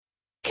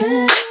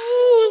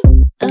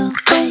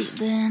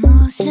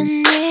무슨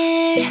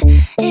일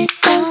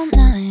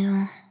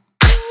있었나요?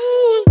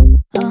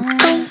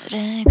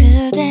 오늘의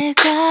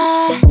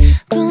그대가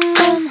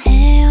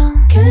궁금해요.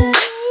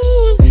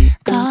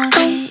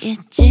 거기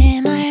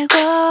있지 말고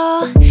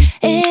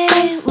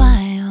이리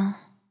와요.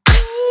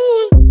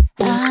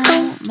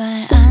 아무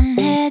말 안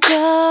해도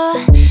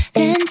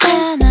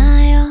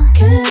괜찮아요.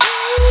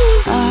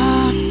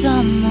 어떤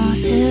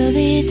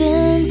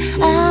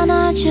모습이든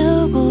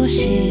안아주고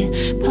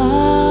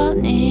싶어.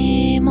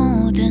 네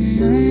모든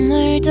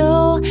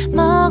눈물도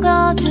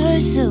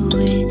먹어줄 수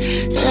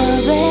있어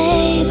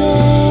baby.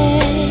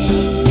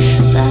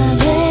 My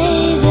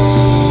baby,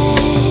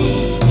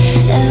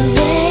 oh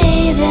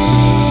baby.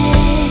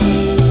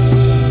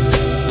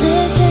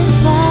 This is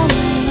why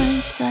we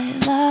say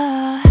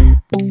love.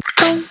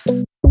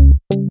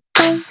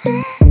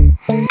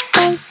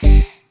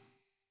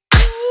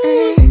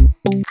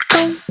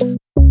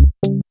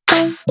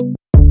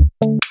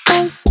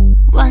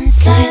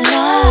 Once I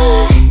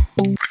lie.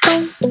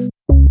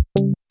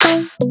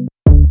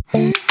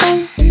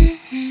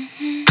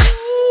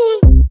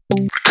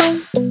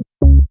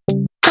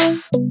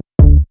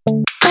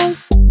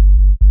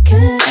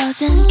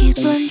 어젠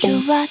기분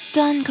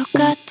좋았던 것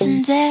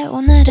같은데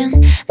오늘은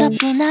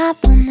나쁘나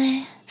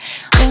보네.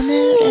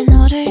 오늘의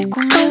너를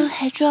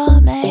공유해줘.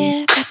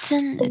 매일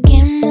같은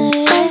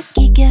느낌을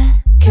느끼게.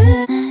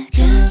 내게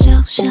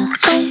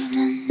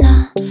적셔지는 너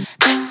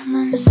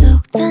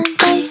몸속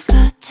단비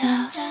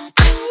같아.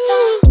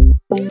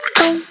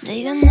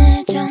 네가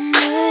내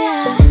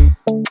전부야.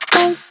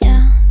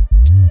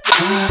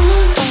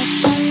 어떤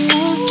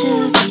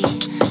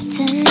모습이든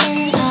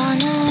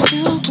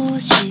안아주고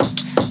싶어.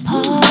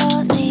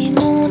 네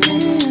모든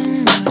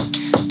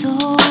눈물도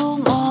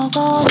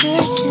먹어줄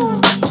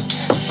수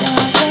있어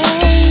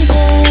baby.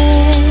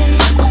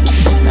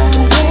 My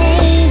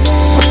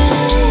baby,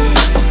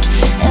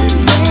 oh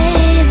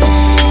baby.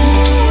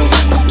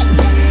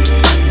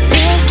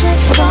 This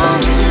is for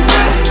me,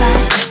 once I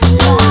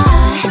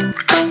lie.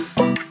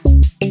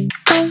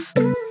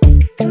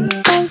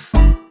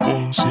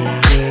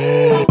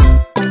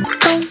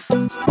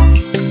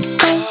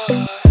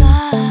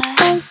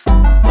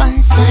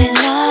 Once I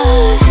lie.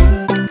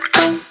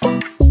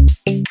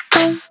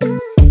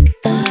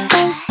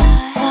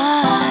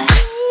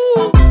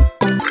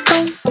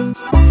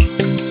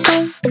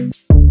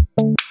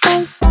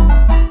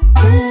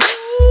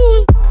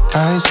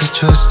 Eyes is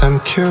just, I'm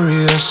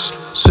curious.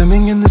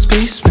 Swimming in this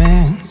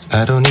basement.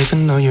 I don't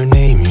even know your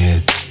name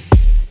yet.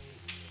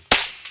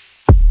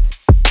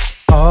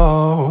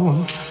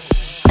 Oh.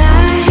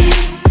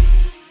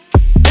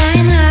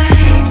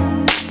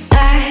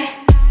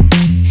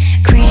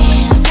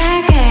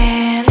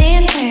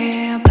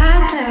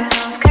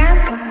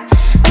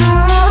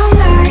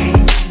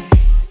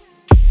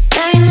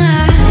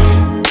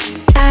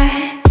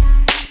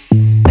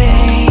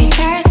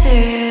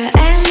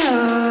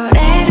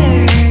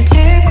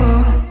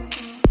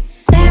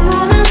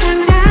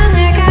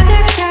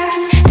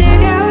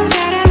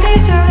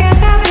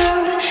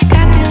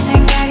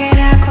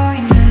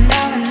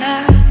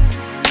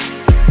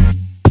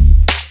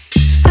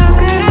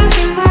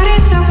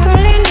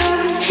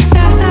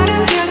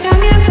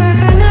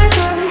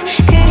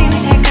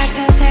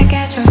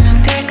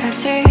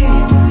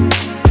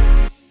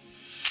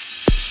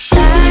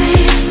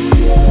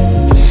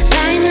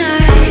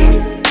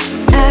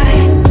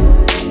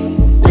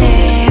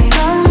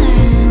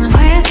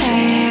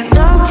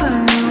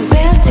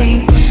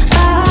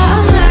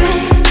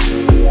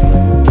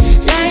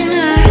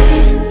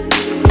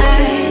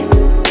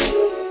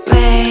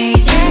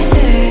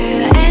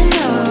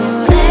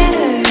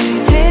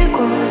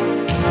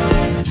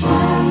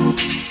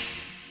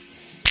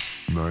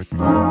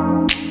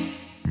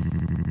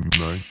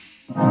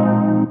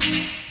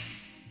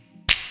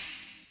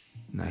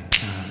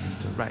 Nighttime is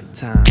the right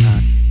time.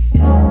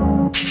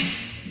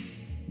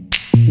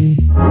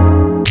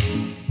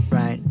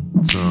 Right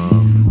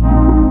time.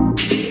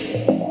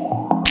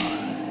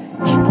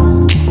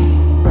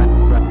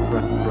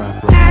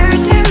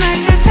 닿을 틈을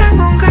듯한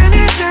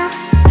공간에서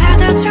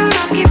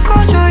바다처럼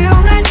깊고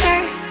조용할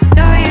때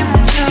너의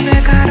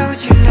몸속을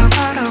가로질러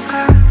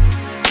걸어가.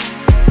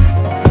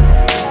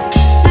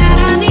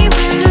 나란히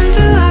붙는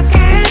두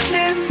어깨의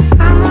틈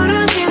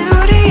방울어진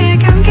우리의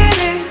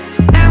경계는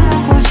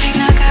아무 곳이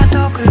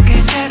나가도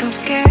그게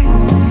새롭게.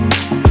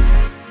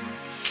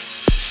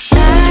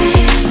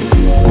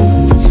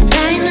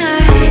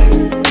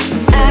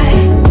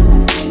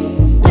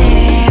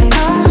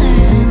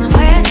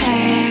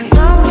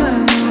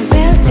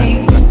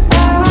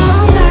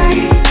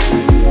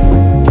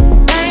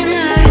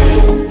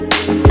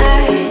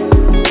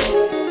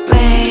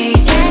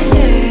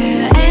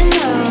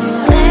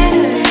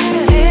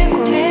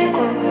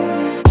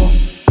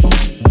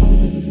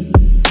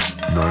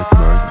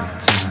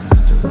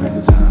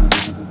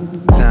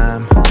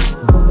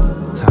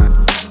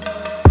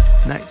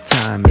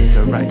 Nighttime is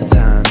the right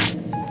time.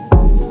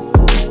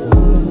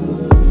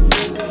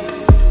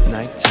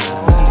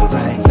 Nighttime is the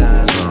right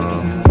time.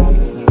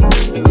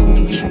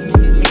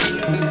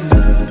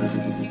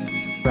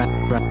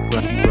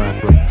 Right.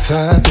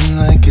 vibing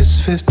like it's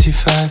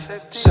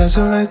 55.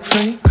 Sazerac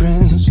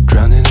fragrance,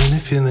 drowning in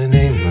it, feeling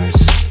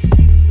aimless.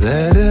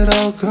 Let it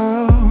all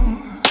go.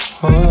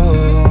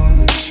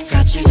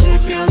 같이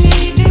수평에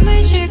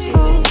이름을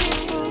짓고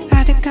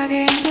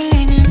가득하게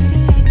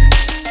흔들리는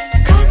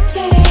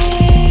칵테일.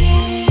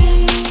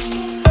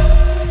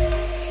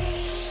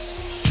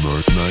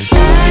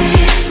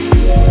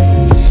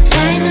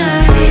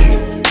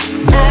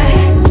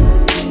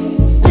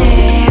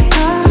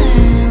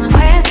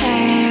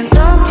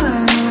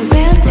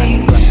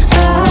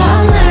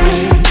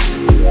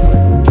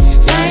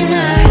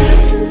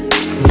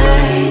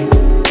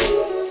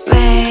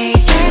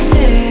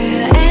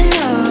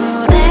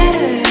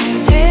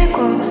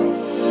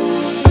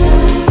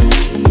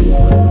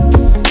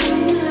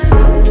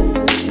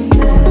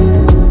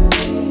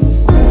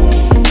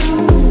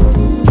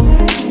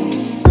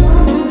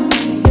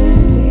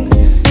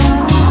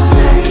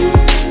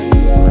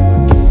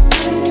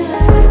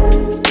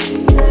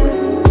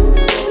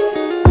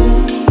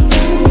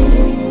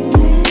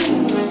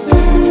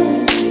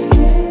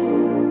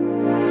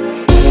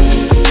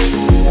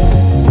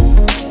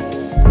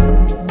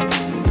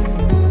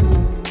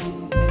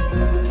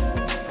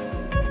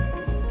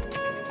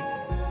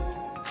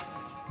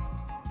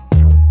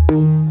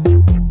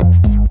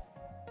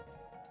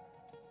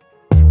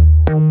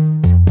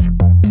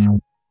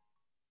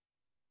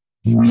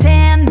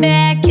 Damn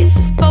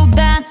kisses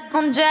보단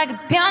혼자가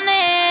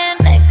편해.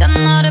 내가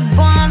너를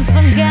본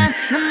순간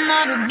난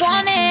너를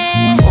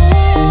원해.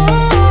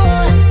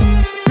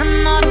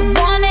 난 너를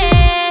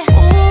원해.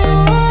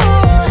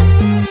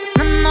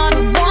 난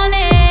너를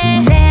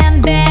원해.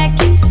 Damn bad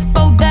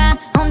kisses보단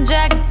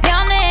혼자가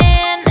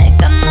편해.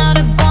 내가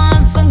너를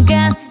본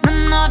순간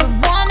난 너를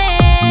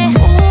원해.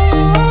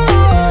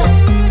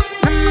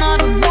 난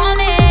너를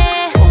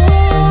원해.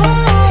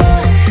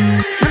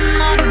 난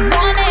너를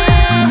원해.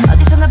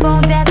 어디선가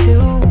본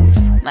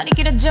tattoos 말이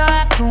길어져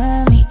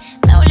아픔이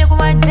나오려고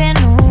할 땐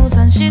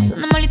우선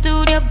시선은 멀리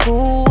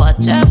두려고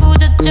어쩌고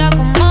저쩌고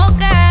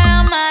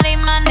뭐가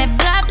말이만 해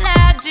blah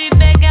blah.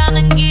 집에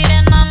가는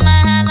길에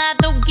너만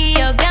하나도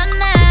기억 안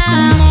나.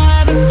 너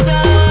알겠어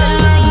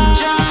달라고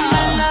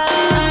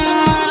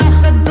좀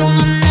있어도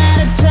넌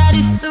나를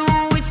차릴 수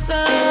있어.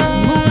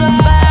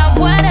 물어봐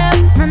what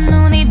up 난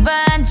눈이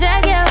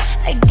반짝여.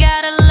 I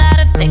got a lot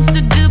of things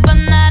to do but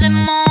나를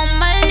못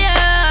말려.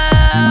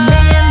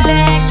 Damn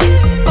bad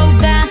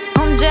kisses보단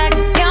혼자가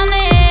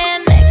편해.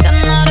 내가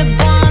너를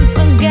본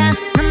순간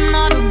난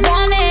너를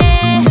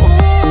원해.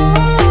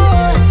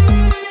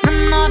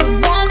 난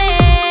너를 원해.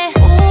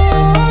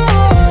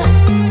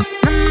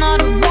 난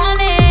너를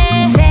원해.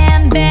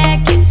 Damn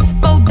bad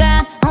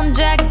kisses보단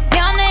혼자가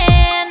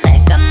편해.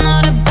 내가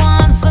너를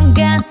본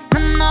순간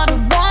난 너를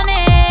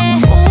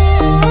원해.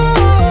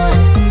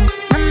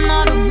 난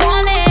너를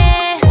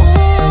원해.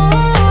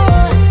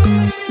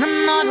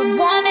 난 너를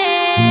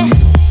원해.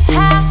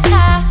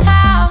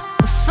 하하하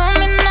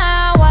웃음이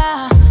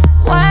나와.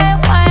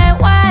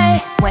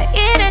 Why 왜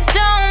이래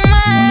정말.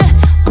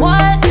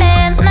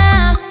 원래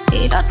나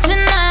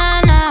이렇진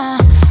않아.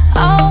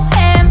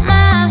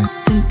 오해마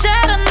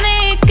진짜로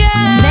네가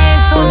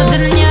내일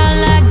쏟아지는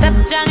연락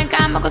답장을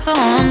까먹어서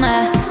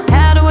혼나.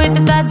 하루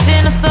이틀 다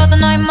지났어도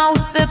너의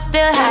모습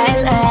still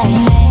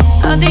highlight.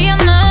 어디야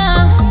너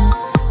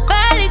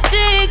빨리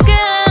지금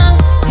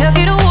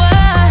여기로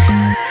와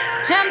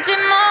참지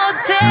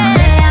못해.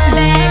 Damn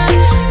bad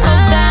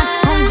kisses보단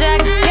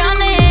혼자가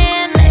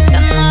편해. 내가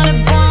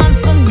너를 본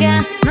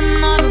순간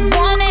난 너를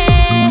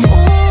원해.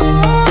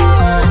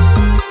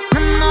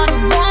 난 너를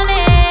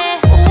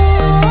원해.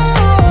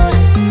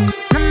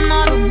 난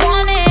너를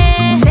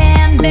원해.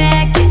 Damn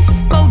bad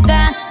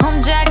kisses보단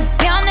혼자가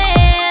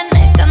편해.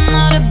 내가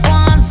너를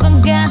본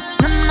순간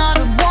난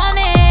너를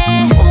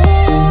원해.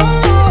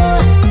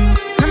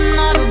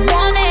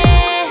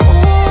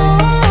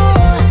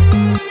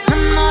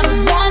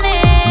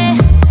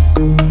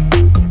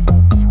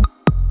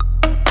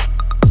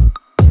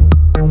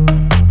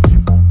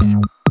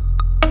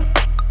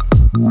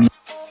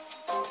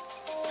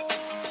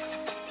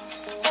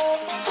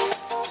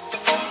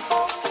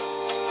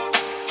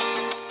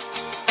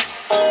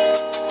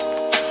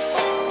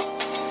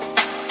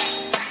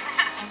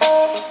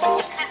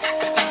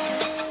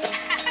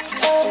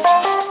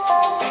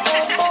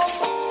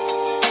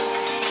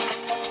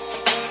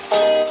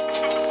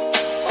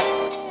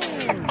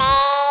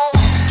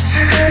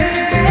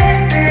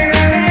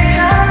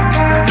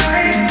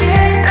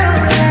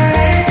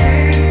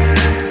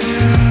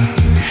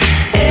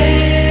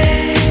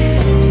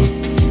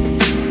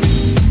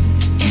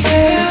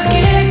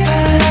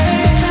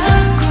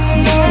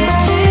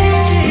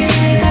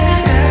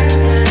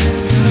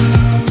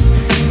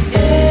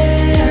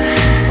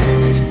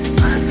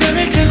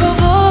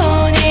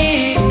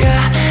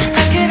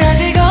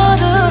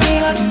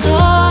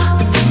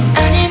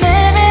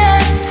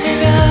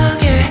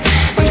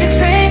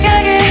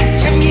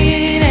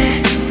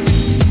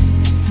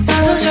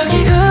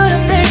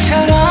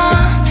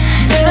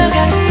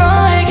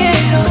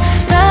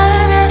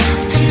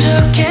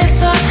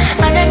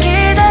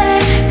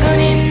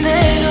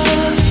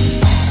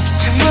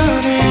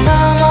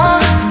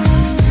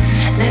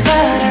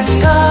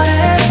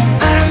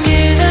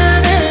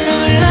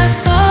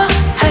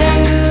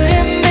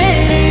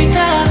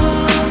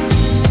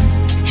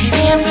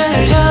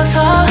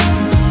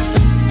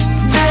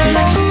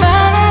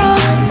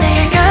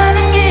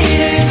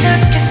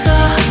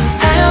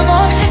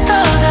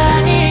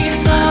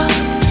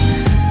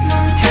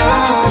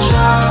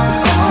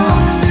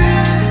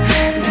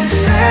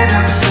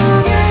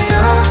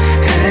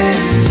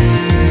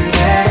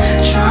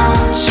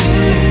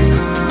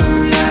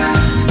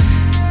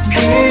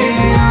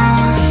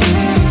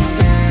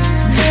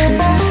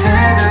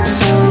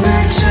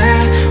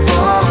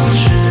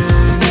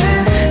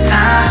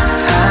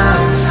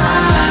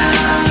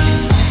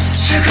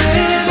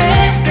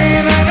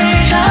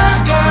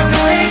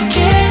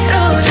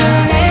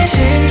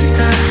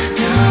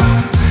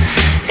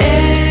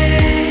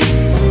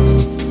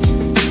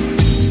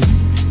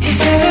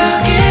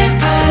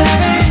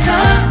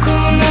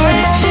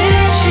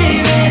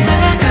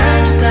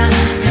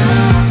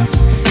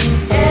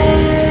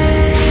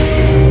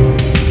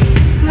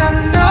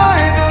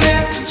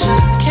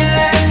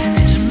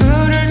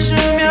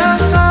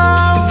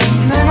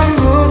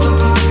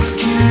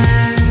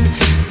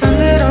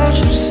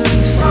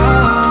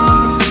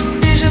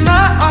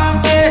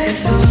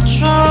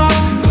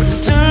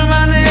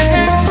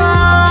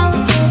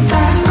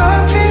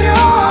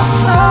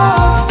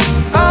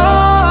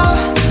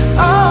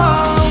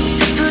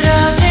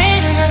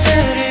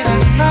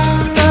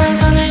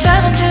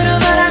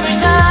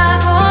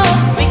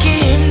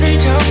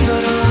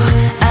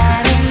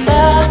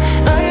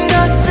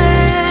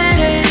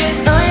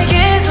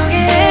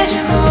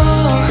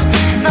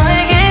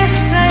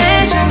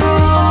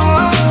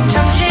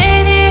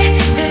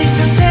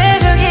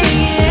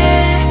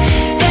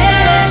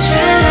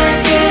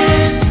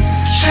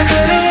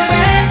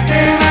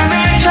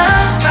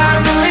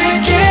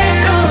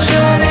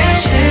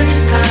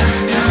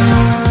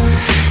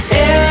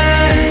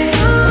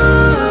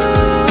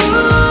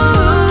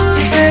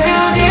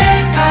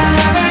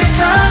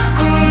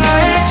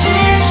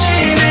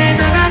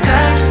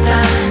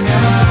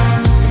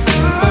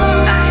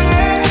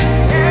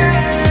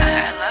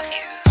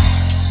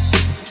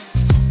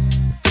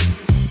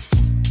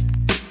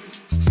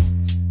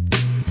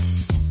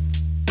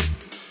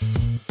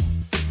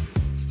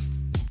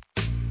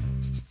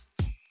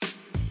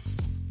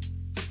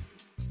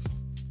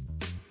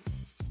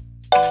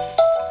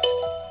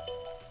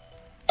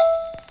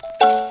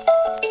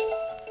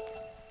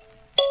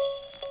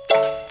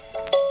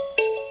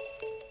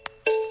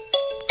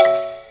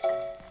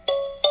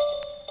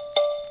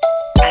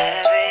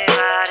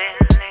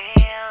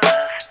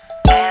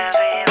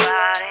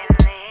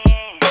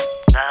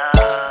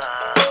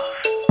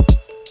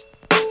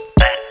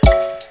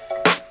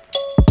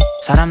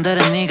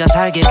 사람들은 네가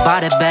살길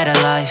바래 better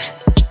life.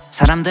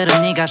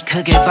 사람들은 네가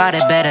크길 바래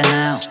better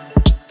now.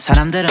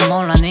 사람들은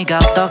몰라 네가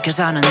어떻게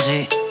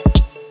사는지.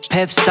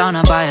 Pips don't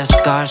know about your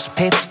scars.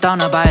 Pips don't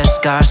know about your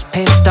scars.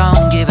 Pips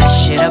don't give a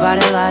shit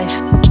about your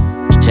life.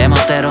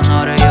 제멋대로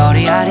너를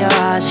요리하려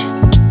하지.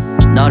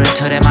 너를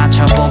틀에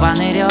맞춰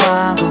뽑아내려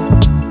하고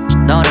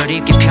너를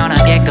입기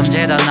편하게끔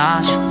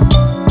재단하지.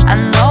 I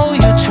know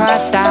you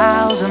tried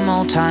 1,000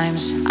 more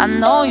times. I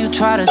know you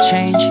try to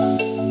change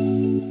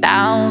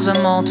 1,000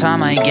 more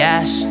times I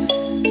guess.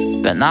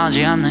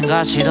 변하지 않는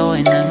가치도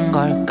있는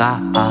걸까.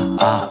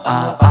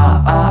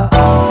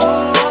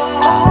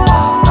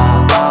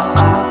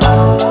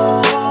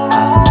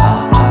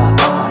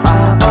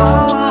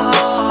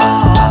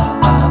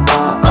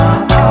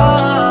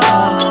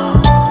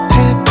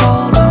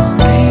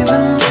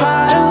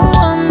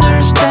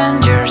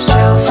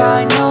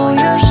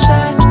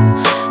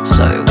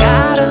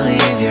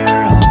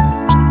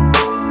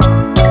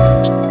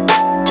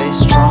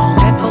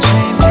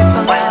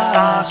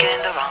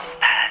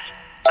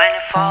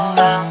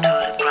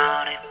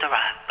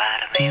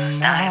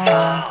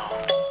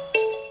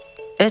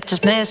 It's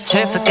just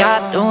mischief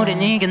forgot. 우린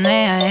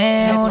이겨내야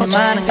해. 우리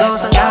많은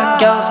것은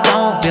아껴서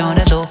너무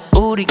변해도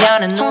우리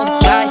안에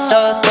누군가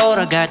있어.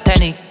 돌아갈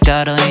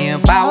테니까 Don't hear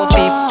about what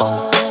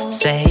people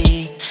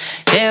say.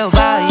 Hear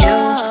about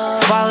you.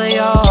 Follow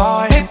your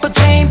heart. People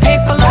change,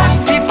 people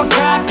laugh, people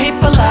cry,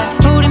 people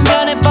laugh. 우린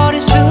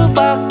변해버릴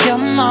수밖에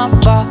없나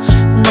봐.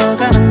 너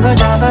가는 걸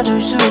잡아줄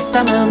수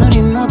있다면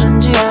우린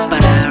뭐든지 해.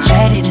 But I'm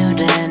ready to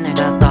day.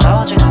 내가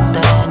떨어지는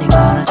때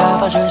네가 날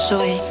잡아줄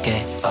수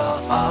있게.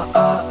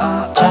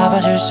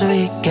 잡아줄 수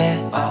있게.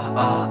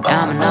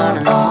 야만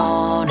너는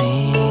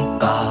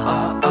너니까.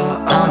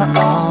 너는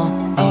너니까.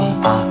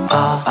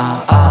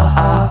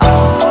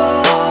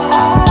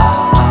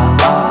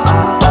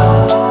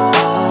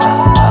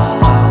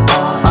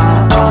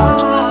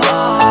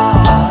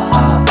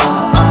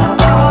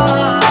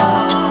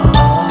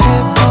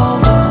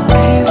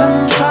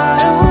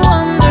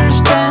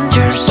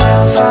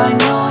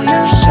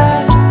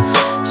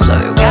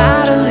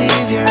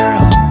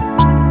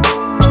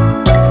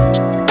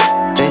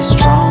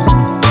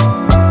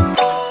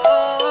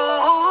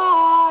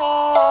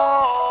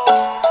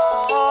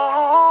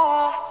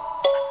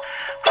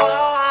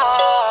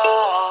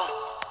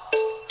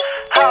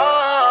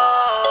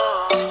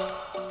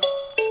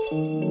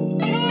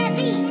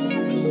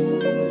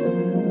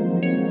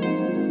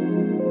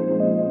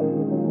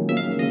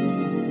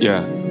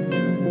 Yeah.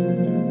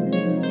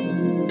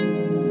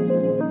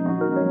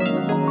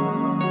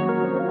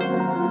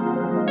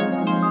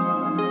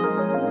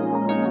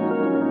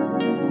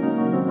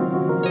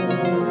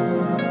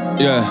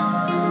 Yeah.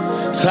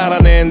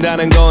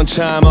 살아낸다는 건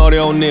참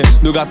어려운 일.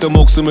 누가 또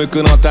목숨을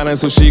끊었다는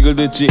소식을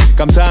듣지.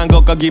 감사한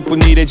것과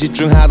기쁜 일에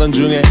집중하던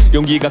중에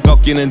용기가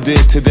꺾이는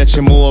듯. 대체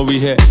무엇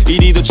위해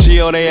이리도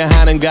치열해야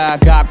하는가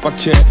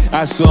각박해.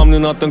 알 수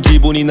없는 어떤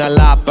기분이 날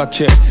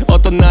압박해.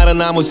 어떤 날은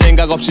아무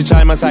생각 없이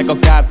잘만 살 것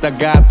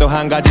같다가 또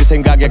한 가지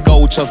생각에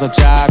꽂혀서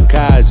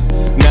자학하지.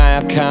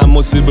 나약한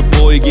모습을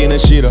보이기는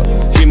싫어.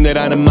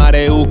 힘내라는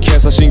말에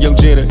욱해서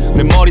신경질을.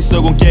 내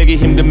머릿속은 깨기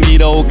힘든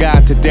미로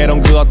같아.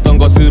 때론 그 어떤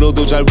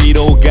것으로도 잘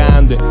위로가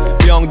안 돼.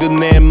 병든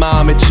내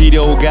마음에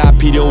치료가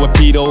필요해.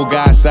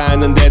 피로가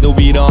쌓였는데도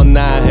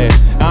일어나 해.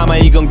 아마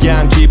이건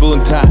그냥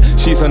기분 탓.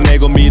 시선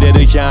내고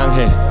미래를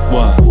향해.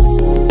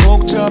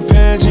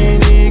 복잡해진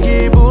이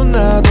기분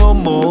나도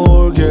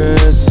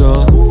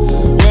모르겠어.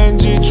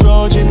 왠지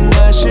추워진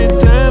날씨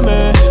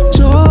때문에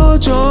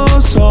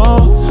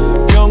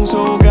젖어서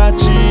평소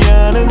같지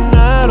않은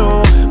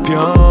나로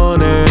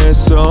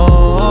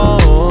변했어.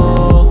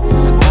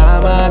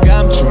 아마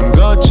감춘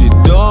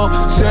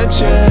것지도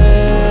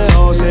센채.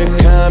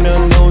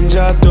 어색하면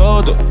혼자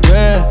둬도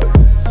돼.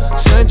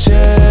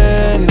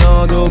 센채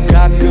너도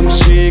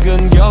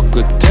가끔씩은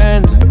겪을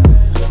텐데.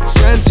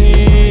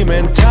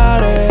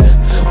 센티멘탈해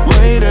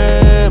왜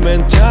이래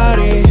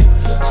멘탈이.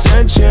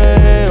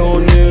 센채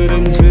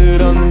오늘은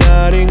그런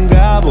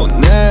날인가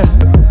보네.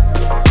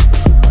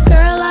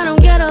 Girl, I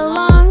don't get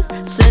along.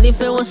 Said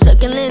if it was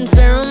sucking in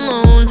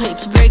pheromone. Hate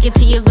to break it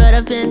to you, but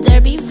I've been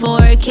there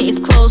before. Case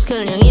closed.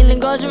 그냥 있는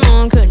거지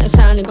뭐. 그냥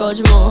사는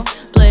거지 뭐.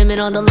 Blame it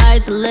on the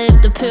lies I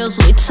lived, the pills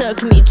we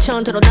took.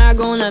 미천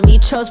드러나고 나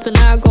미쳐서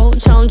변하고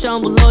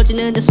점점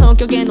불러지는 내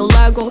성격에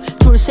놀라고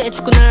둘셋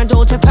죽고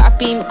나도 대박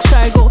비먹고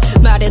살고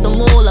말해도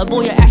몰라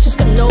보여 actions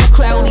got no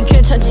cloud. 우린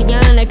괜찮지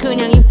않아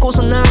그냥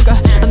입고서 나가.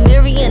 I'm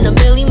Mary and I'm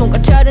Millie 뭔가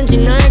다른지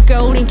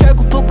날까. 우린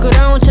결국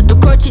부끄러운 채도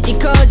걸치지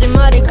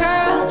거짓말을.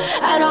 Girl,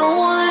 I don't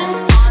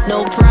want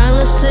no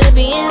promise to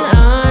be in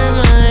our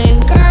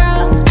mind.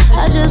 Girl,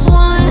 I just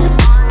want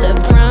the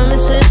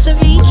promises to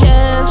be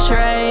kept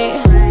right.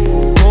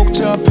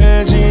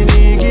 복잡해진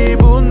이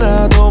기분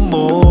나도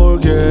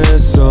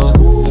모르겠어.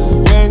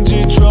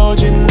 왠지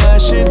추워진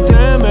날씨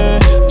때문에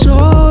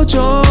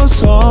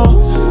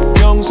젖어서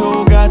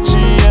평소 같지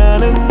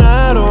않은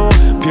나로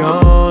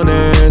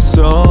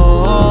변했어.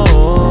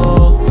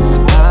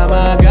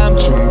 아마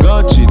감춘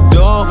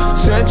것지도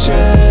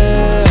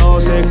센채.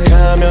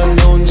 어색하면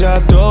혼자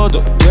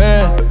가둬도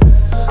돼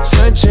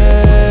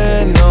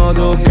산책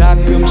너도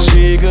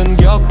가끔씩은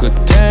겪을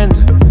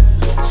텐데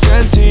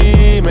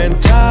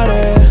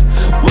센티멘탈해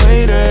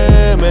왜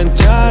이래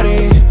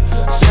멘탈이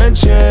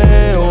산책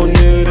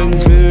오늘은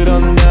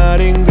그런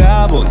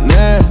날인가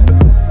보네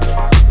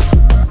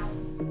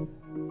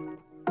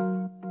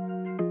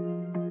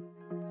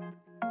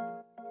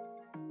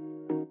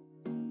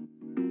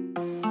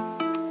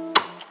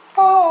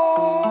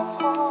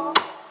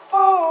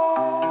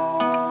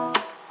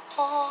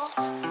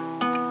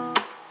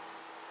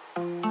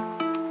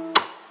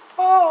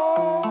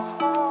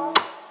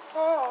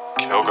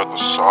Kel got the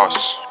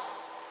sauce.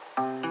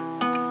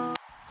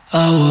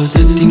 I was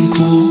acting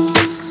cool,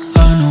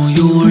 I know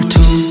you were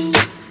too.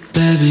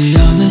 Baby,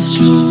 I missed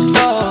you,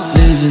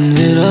 living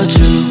without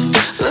you.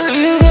 But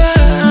you got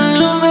a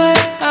new man,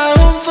 I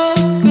won't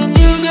fucking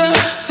you, girl.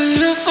 But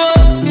you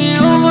fucked me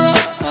over,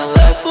 my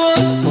life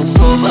was so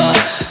sober.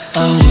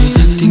 I was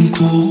acting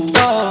cool,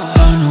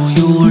 I know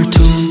you were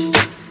too.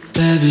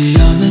 Baby,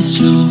 I missed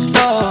you,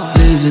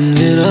 living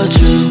without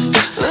you.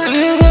 But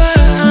you got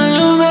a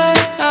new man,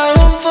 I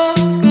won't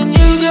fucking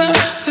you, girl.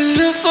 But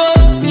you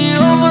fucked me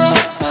over,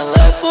 my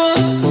life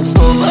was so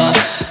sober.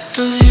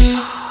 'Cause you.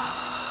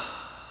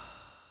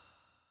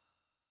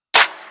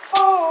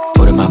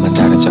 우리 맘은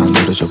다르죠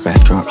누르죠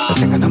backdrop 내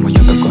생각 너무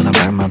옅었구나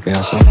말만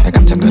배워서 내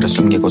감정들을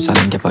숨기고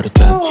사는 게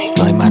버릇돼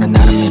너의 말은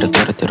나를 밀어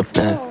떨어뜨려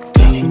빼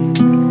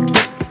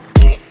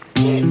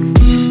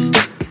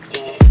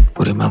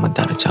우리 맘은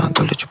다르죠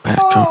돌려줘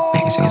backdrop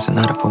내 인생에서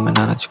나를 보면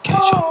안아주게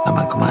해줘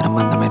나만큼 많은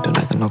만남에도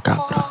내가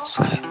녹아버려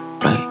slay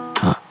right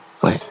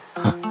wait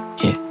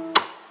yeah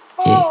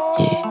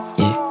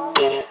yeah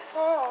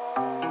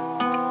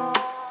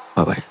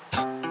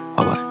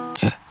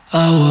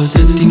I was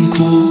acting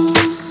cool,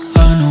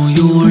 I know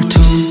you were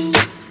too.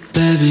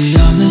 Baby,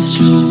 I missed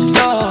you,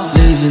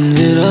 living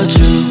without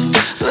you.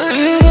 But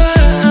you got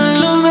a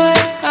new man,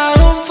 I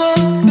don't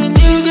fucking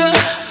you, girl.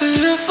 But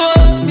you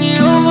fucked me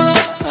over,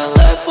 my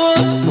life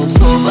was so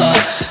sober.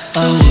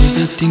 I was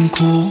acting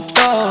cool,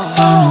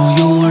 I know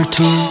you were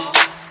too.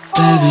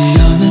 Baby,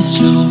 I missed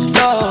you,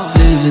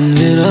 living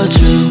without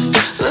you.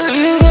 But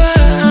you got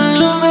a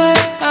new man,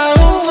 I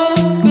don't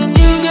fucking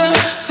you, girl.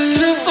 But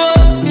you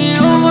fucked me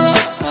over,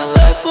 my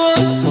life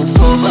was so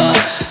sober.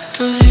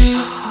 'Cause you.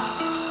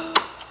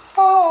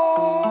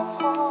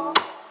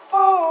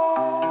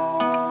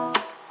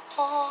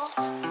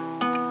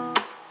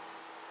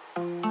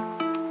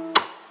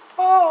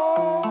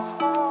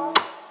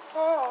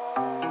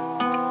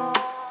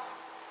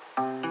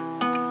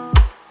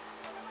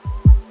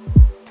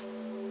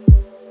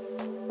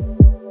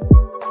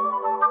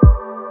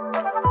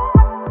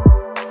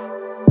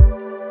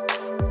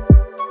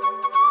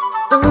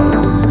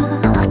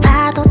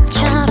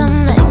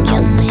 파도처럼 내게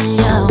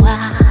밀려와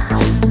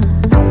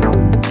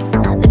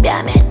내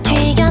뺨에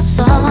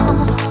튀겼어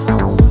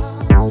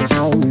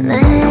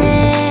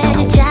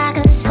내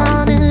작은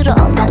손으로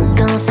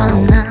닦아서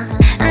난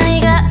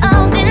네가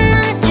어디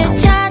있는지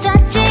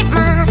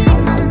찾았지만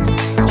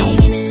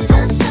이미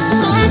늦었어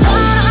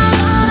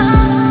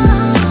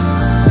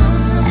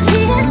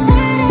네가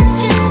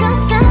사라진 것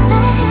같아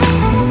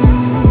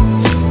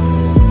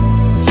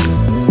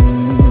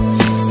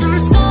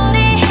숨소리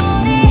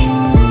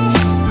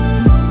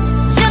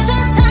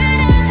저처럼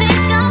사라진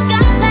것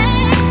같아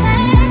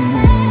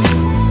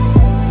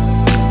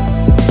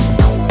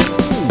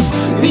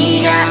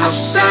네가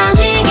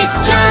없어지기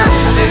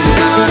전에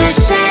너를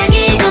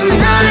새기고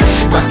널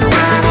꽉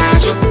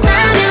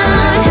안아줬다면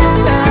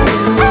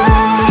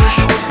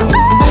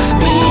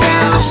네가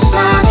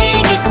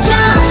없어지기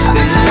전에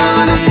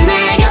너는 내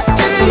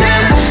곁에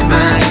남아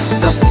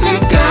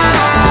있었을까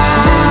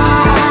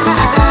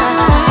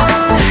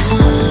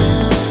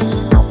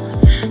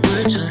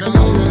물처럼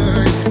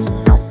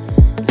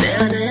내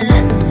안에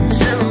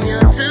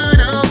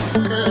스며들어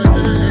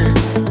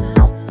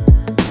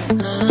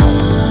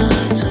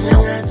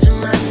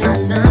투명하지만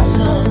만났어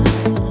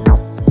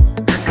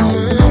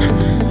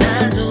가끔은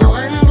나도 안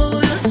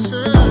보였어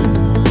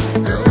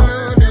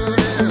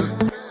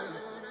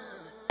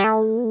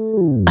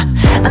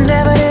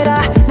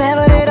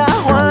Never did I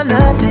want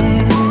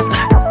nothing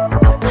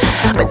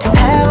but to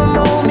have a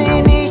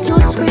moment in your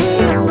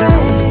sweet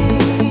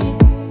rain.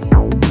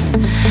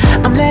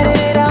 I'm letting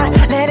it out,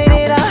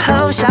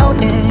 I'm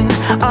shouting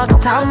all the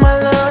time my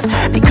lungs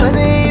because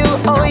of you,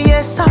 oh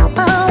yes, I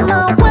found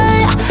my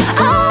way.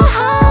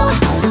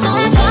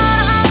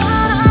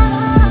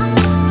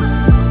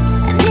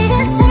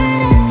 네가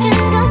사라진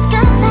것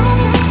같아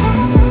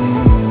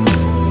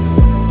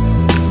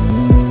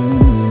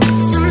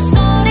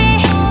숨소리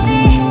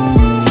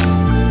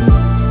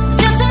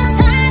저처럼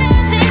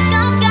사라진 것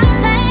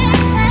같아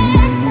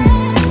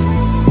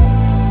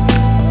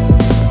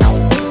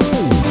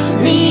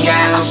네가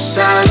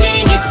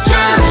없어지기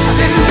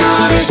전에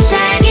너를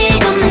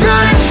새기고 널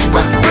꽉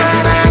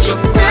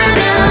안아줬다면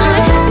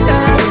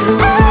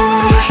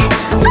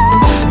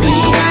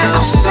네가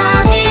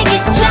없어지기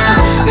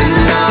전에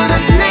너는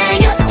내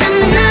곁에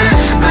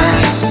남아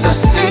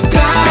있었을까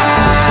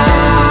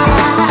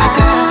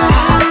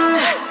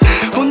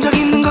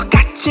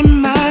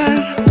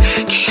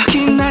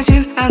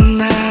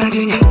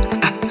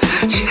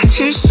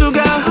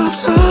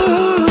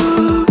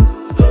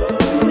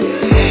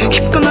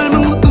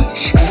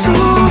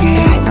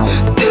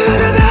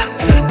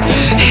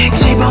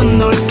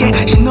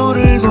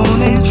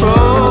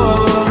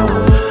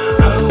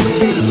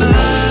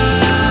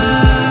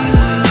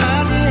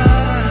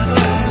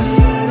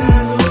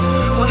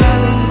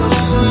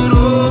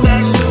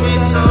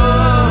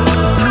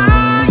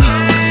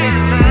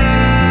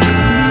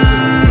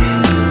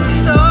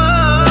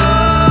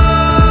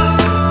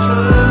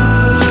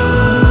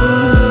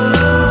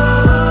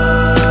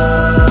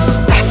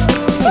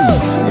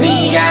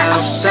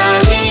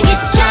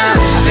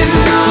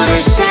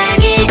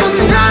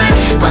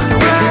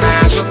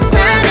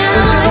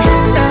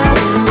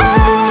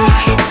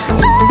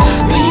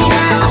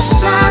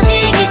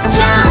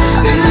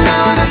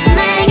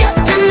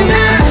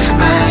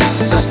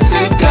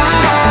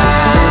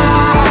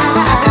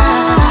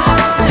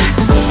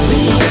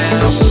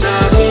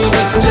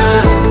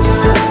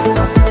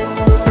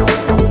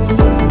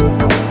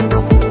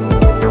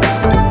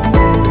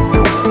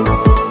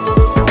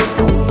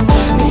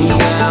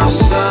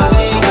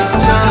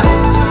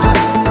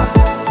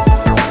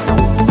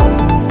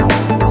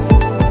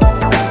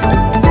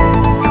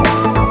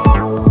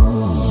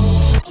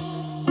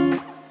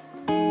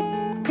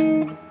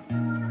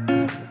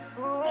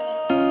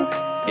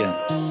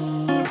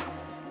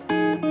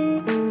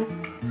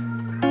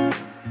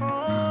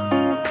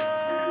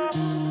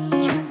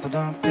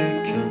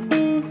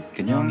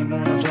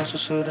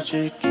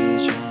쓰러지기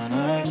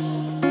전에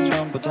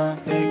전부 다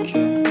비켜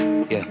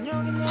yeah.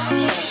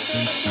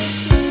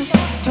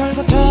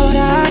 돌고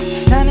돌아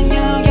나는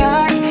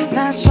여기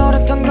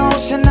낯설었던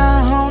곳에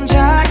나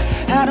혼자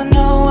I don't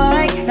know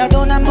why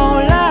나도 난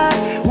몰라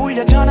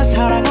울려져나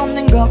사랑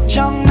없는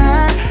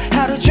걱정만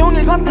하루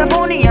종일 걷다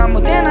보니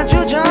아무데나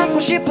주저앉고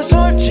싶어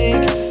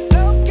솔직히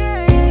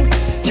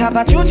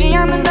잡아주지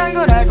않는단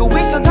걸 알고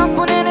있어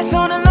덕분에 내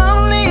손은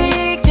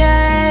lonely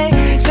yeah.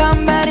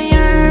 Somebody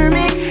help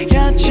me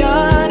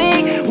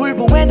여전히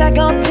울보에다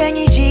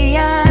겁쟁이지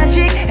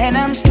아직 And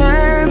I'm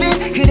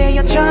starving 그래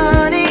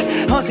여전히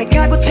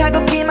어색하고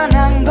차갑기만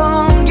한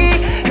공기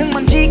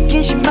흙먼지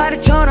낀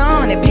신발을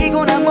털어 내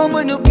피곤한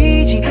몸을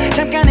눕히지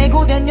잠깐의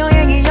고된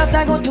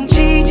여행이었다고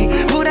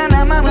퉁치지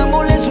불안한 마음을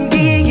몰래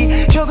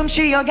숨기기 조금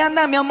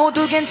쉬어간다면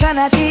모두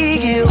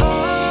괜찮아지길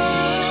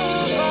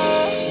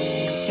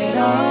Get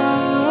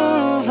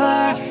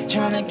over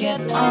trying to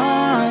get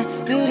on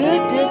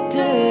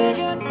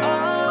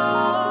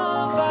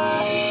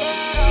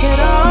Get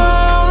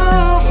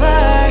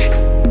over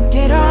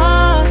Get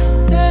on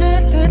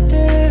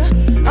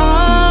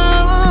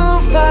Over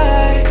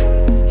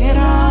Get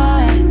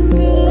on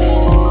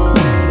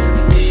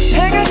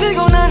해가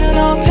지고 나는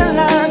호텔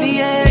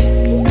라비에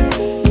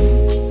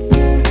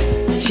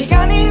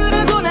시간이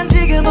흐르고 난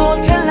지금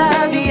호텔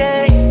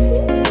라비에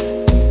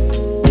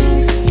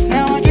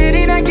Now I get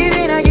it, I get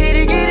it, I get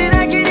it, get it,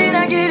 I get it,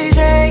 I get it,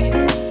 say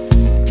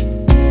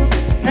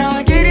Now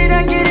I get it,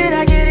 I get it,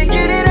 I get it,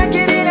 get it, I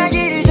get it, I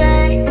get it,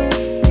 say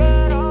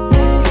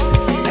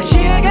다시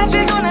해가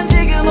지고 난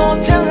지금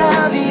호텔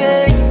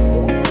라비에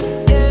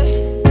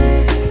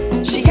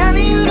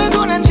시간이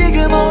흐르고 난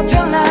지금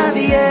호텔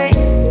라비에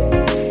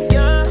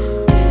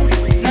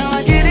Now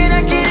I get it,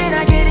 I get it,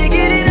 I get it,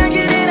 get it, I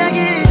get it, I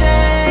get it,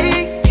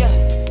 say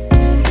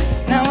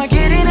Now I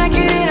get it, I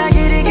get it, I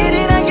get it, get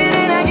it, I get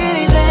it, I get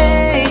it,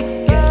 say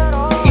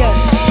Yeah,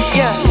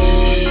 yeah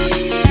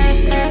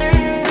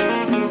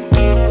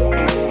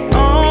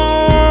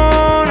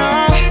Oh no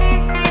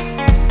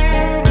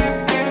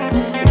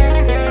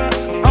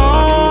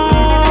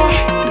Oh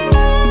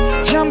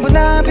전부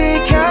다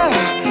비켜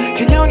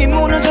균형이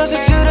무너져서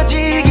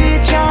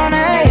쓰러지기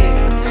전에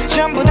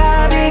전부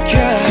다 비켜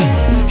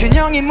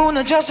균형이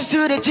무너져서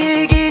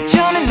쓰러지기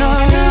전에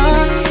너는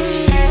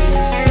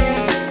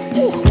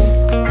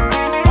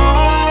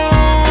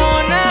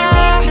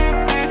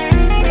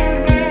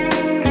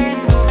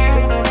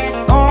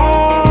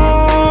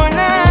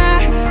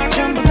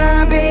전부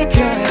다 비켜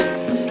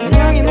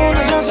균형이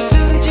무너져서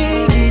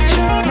쓰러지기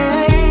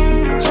전에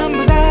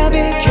전부 다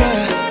비켜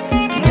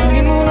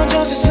균형이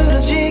무너져서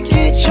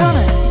쓰러지기 전에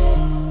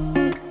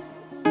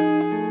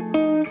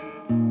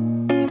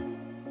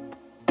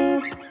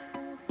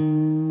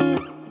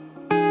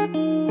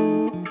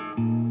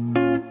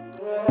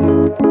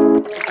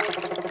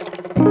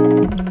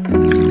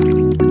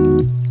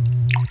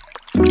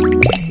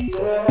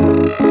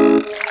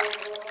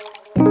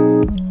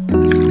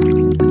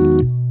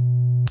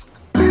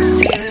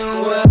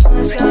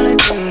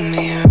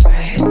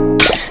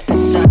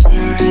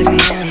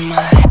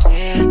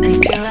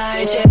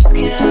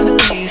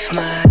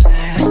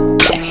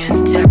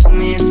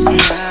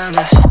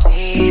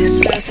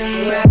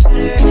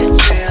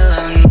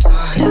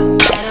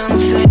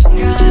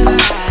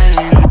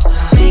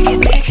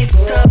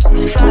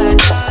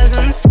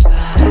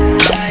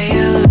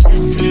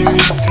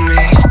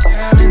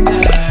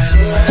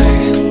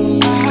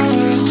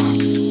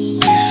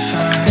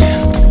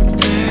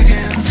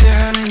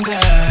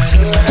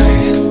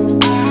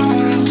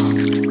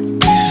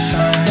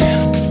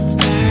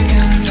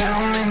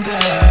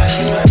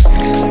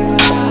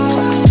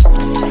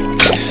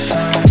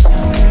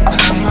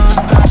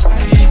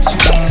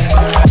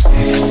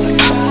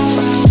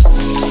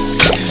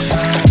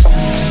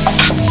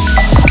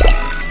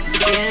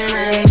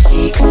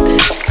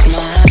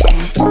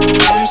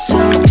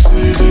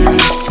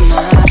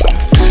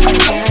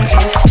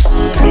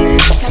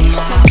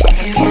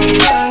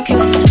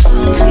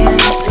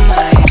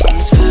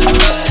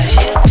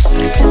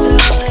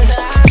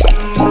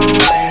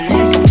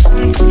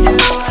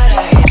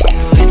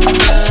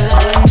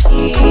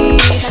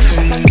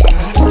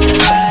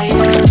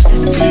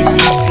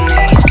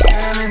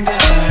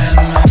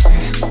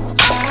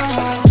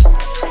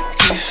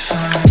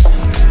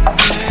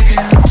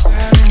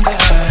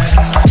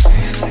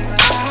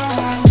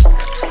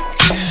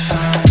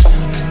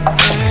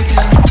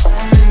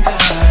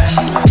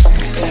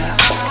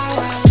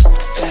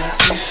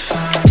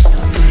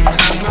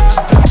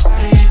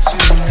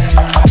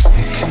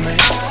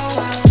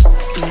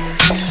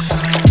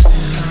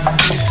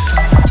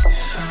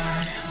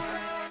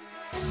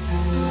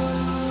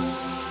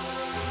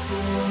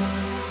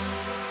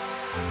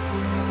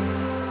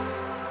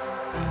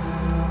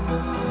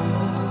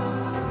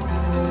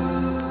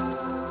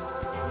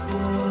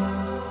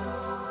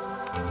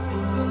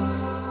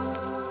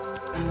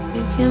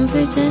can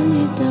pretend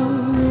you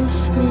don't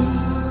miss me.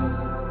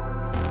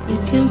 You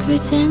can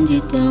pretend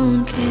you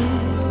don't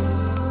care.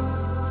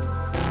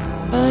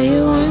 All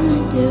you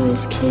wanna do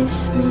is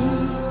kiss me.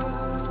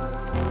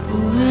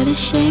 What a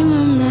shame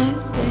I'm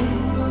not there.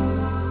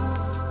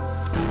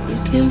 You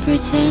can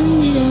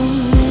pretend you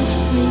don't miss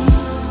me.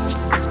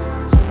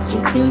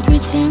 You can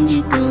pretend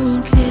you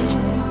don't care.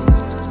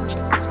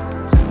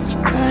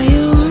 All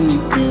you wanna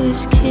do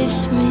is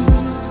kiss me.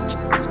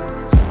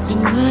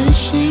 What a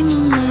shame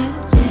I'm not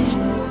there.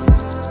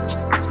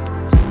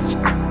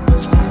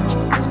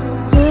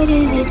 What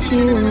is it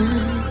you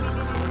want?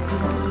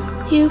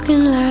 You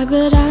can lie,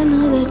 but I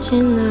know that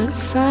you're not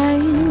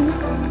fine.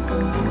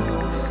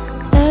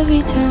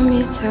 Every time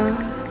you talk,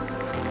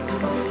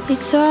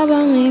 it's all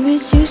about me,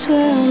 but you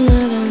swear I'm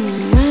not on your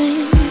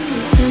mind.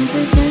 You can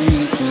pretend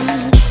you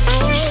don't.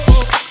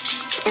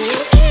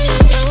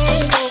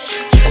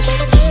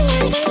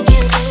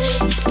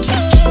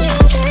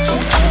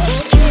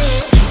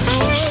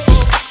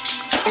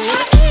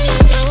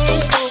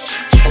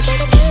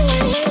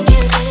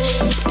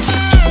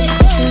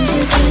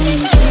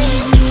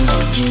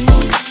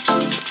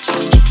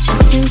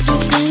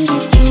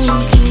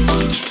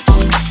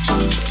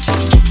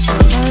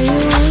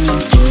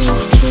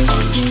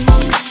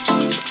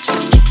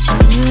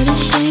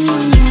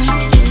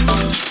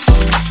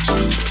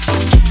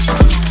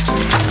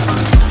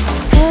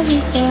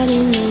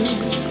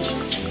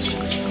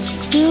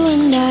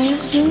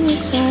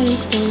 Suicidal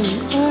stolen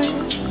heart.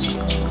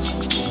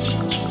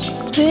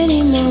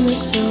 Pretty mama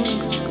souls,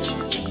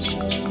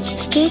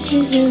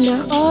 stitches into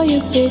all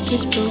your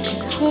bitches'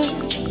 broken heart.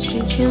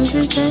 You can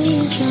pretend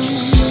you don't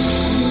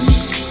listen.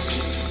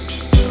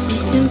 You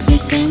can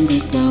pretend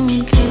you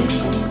don't care.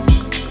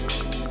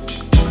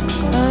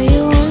 All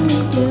you wanna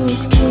do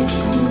is kiss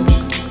me.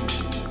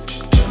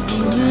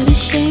 What a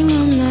shame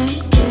I'm not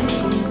there.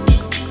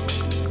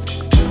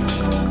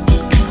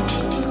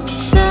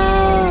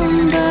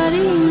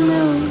 Somebody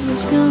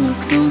is gonna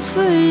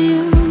comfort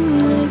you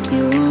like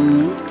you want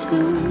me to.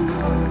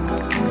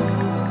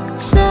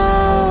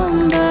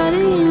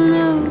 Somebody you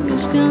know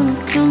is gonna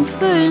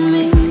comfort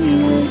me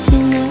like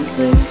you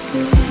never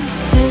do.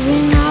 Every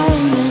now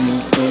and then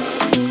it hits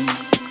me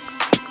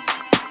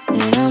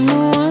that I'm the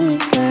one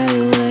that got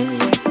away.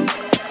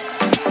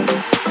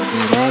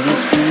 But I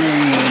guess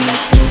being on the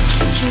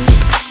picture,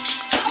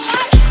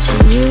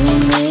 and you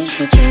were made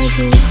for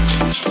begging.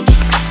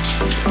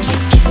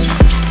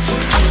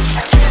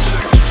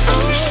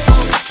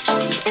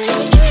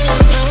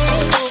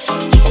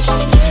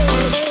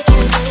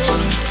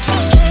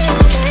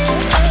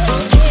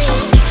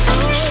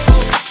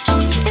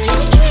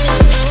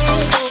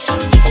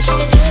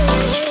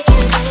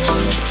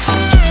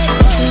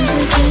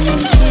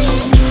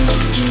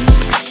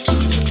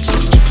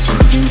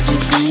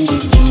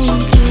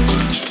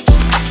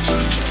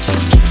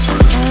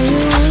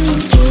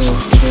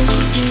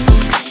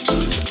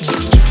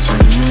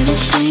 What a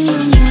shame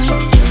I'm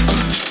not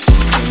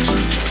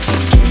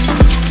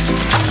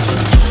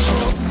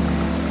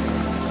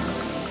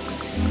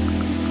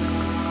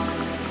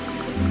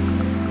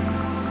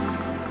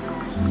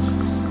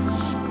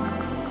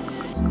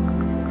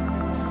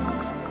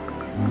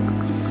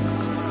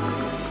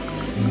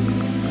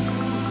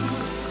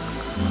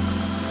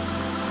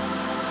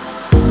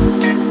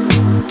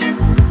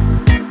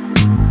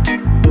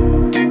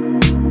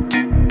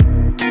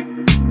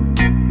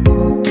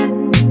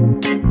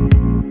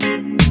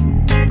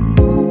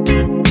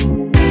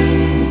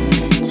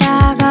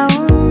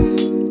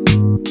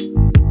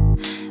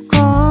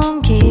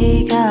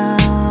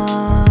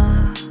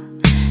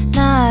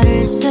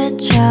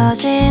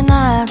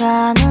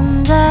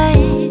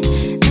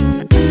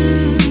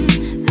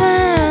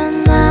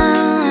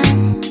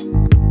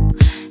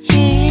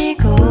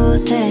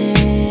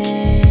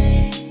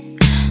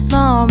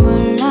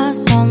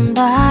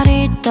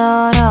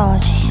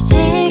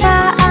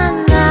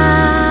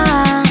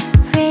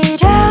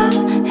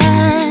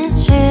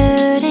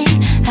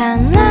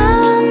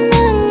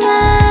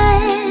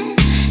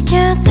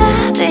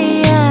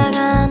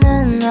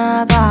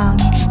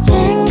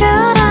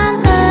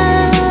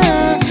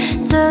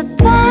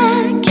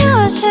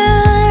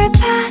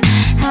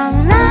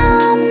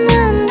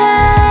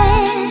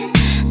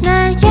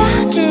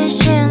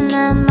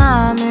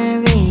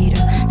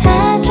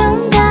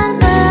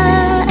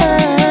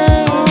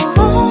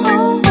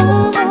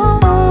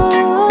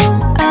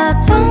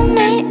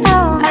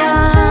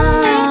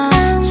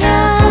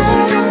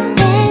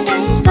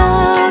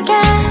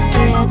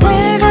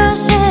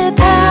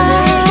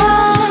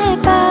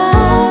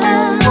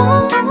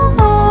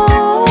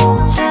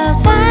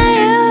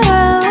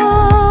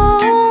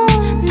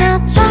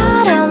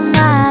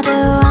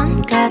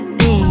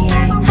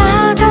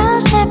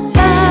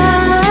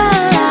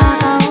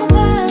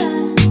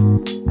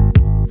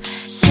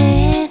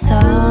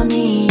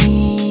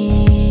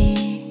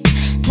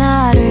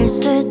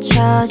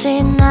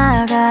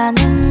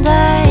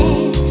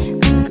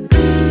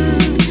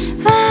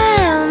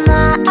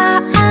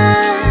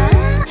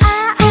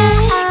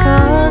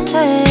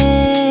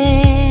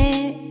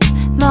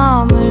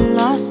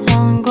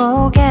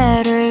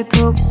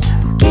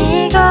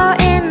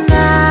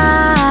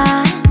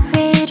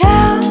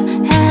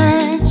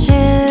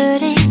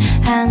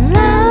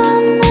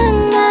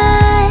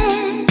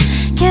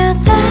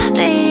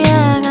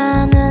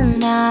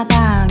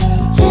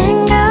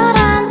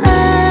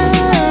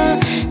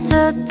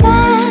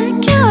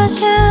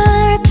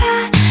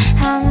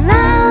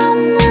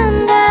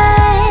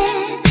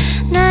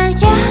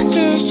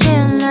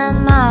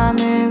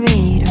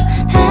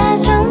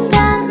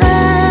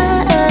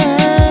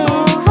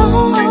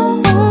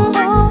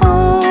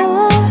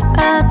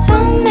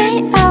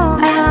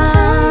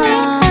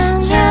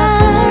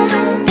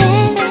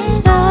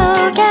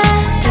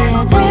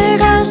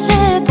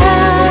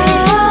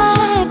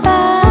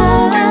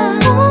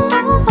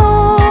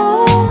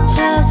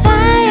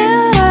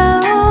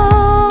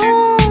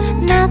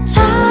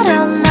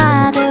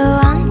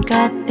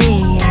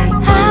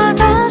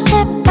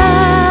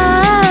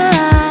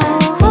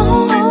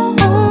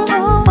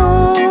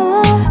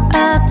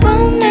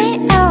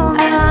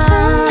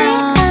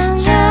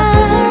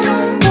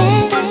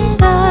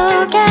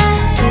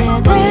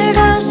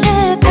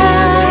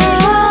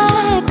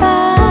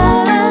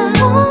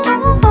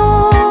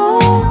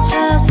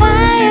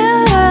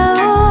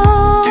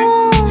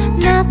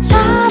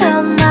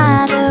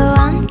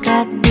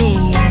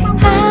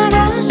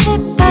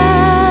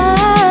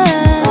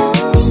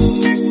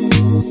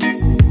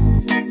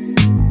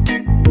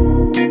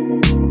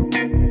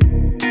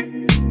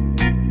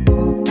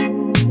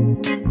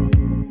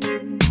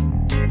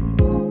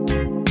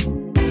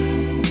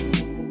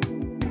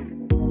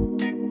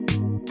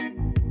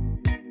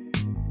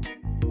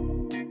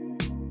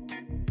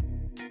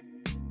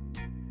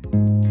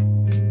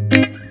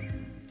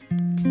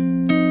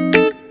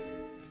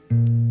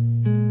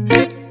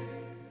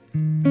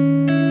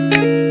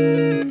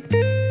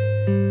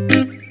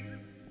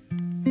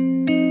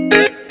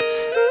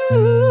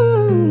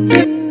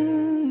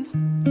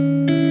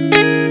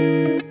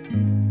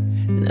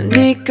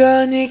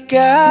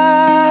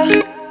거니까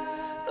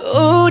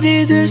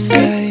우리들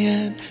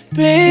사이엔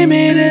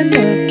비밀은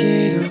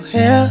없기로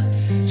해.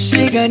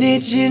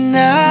 시간이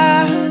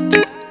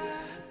지나도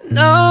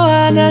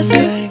너와 나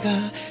사이가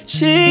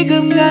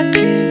지금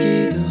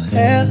같기도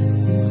해.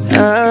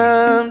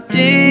 I'm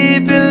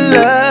deep in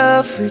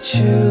love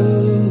with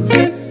you.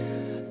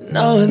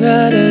 너와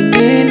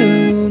나란히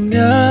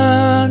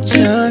누우면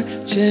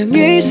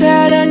전쟁이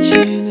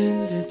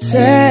사라지는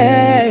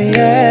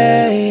듯해.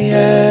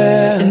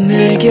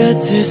 내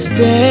곁에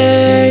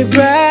stay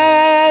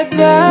right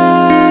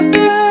by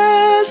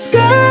my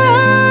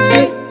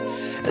side.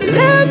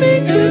 Let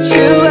me teach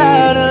you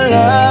how to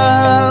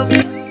love.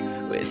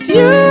 With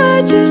you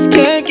I just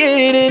can't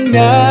get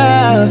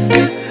enough.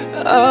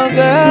 Oh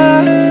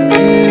girl,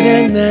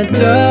 그래 나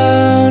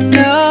don't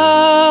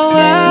know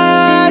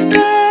I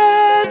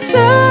can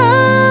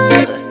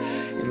tell.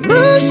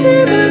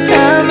 무심한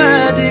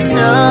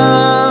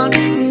한마디면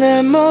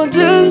내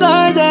모든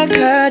걸 다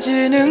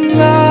가지는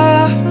거.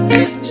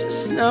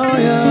 Just know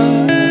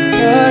you're a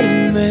part of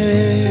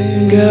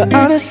me. Girl,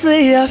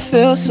 honestly I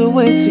feel so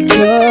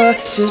insecure.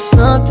 Just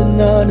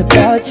something on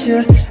about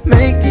you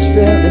make this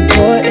feel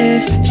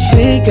important.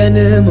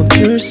 시간을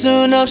멈출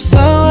순 없어.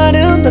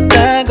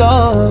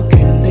 아름답다고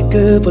근데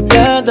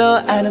그보다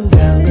더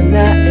아름다운 건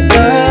나의 것.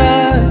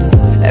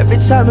 Every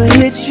time I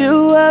hit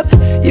you up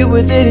you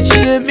with it, it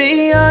should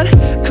be on.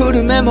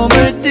 구름에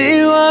몸을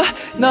띄워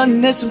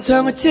넌 내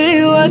숨통을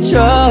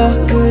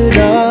틔워줘.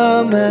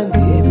 그런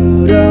맘이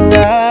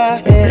불어와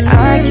And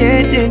I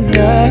can't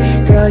deny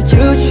Girl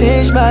you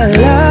changed my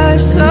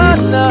life so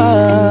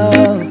no.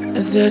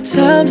 There are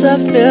times I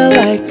feel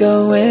like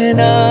going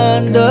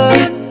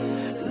under.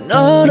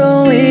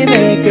 너로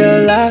인해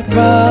girl I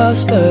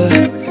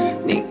prosper.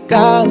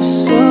 네가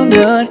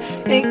웃으면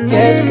it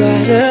gets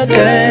brighter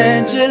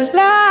than July.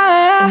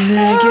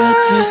 내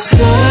곁에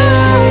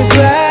stay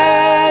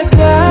right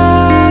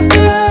by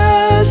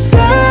my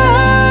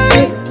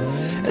side.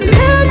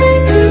 Let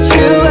me teach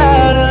you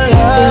how to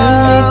love. Let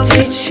me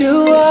teach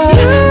you how.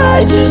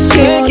 I just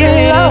can't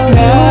get enough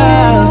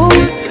now.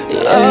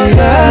 Oh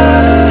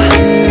God,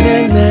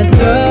 그래 나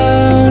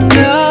don't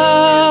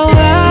know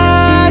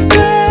I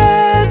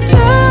can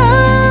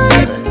tell.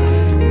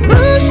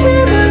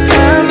 무심한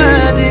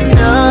한마디면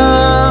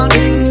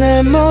내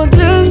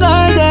모든 걸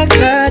다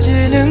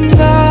가지는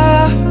거.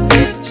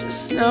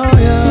 Just know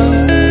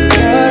you're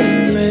part of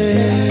me.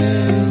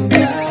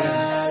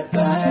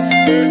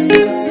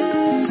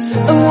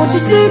 Won't you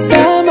stay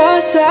by my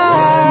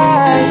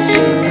side?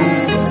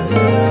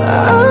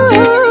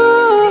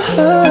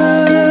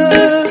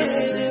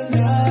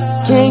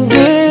 Can't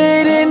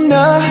get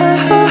enough.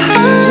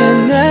 그래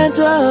나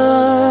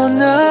don't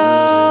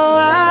know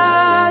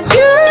I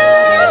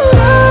can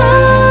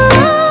tell.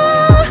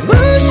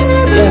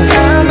 무심한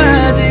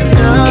한마디면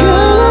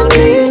내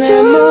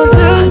모든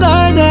걸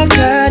다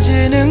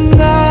가지는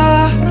거.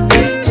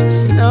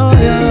 Just know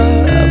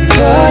you're a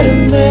part of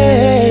me.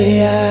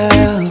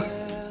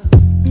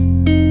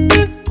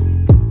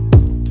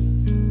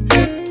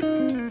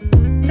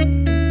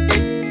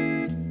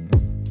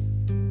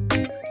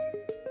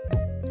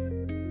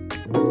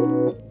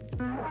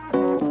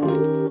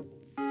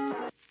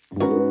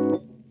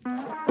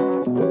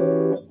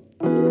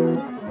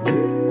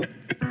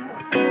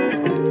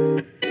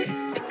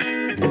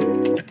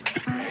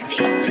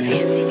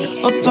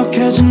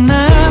 어떻게 지내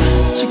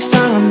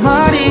식상한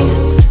말이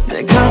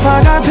내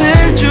가사가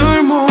될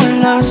줄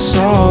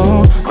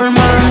몰랐어. 얼마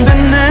안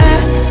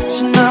됐네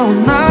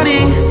지나온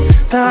날이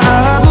다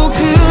알아도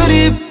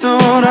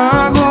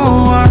그립더라고.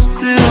 I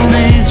still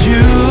need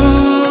you.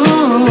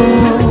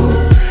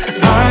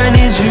 I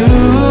need you.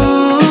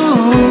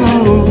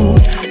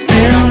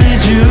 Still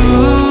need you.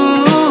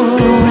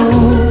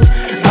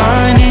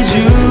 I need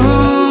you.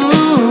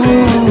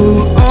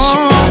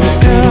 시간이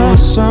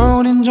필요했어.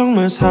 우린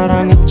정말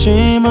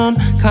사랑했지만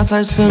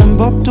가사를 쓰는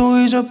법도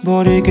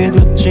잊어버리게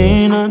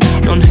됐지. 넌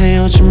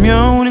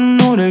헤어지면 우린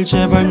노래를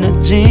제발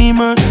냈지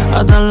말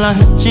아달라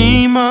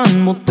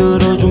했지만 못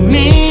들어줘.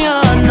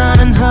 미안.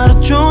 나는 하루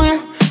종일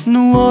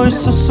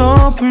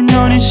누워있었어.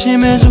 불면이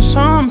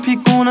심해져서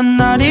피곤한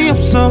날이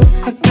없어.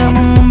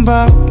 가끔은 문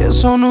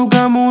밖에서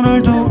누가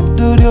문을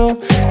두드려.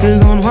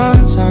 그건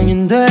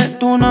환상인데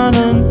또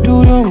나는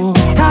두려워.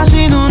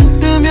 다시 눈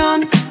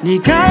뜨면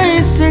네가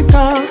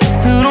있을까.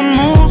 그런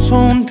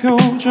무서운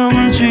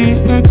표정을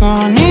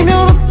지을까.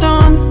 아니면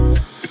어떤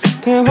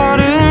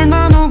대화를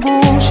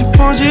나누고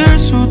싶어질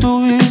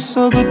수도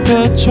있어.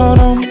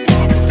 그때처럼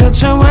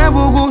대체 왜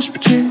보고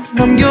싶지.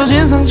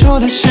 남겨진 상처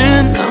대신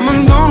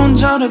남은 건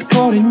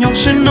혼자를거린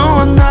역시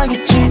너와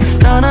나겠지.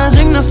 난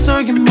아직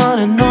낯설기만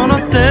해. 넌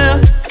어때.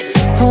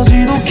 더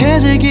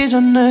지독해지기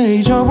전에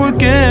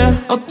잊어볼게.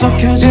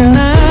 어떻게 지내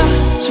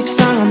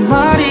식상한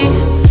말이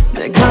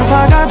내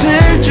가사가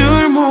될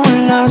줄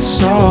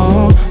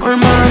몰랐어.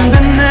 얼마 안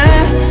됐네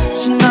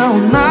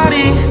지나온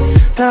날이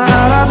다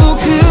알아도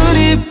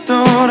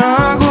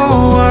그립더라고.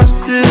 I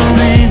still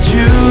need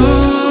you.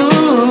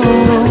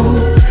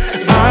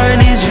 I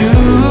need you.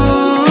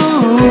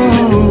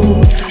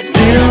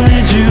 Still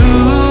need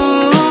you.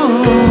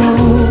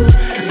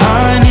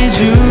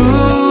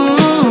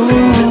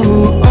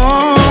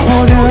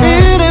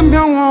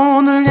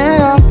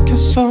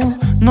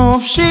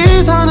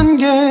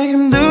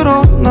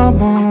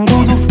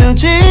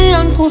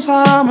 않고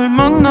사람을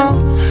만나.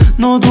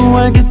 너도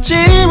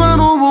알겠지만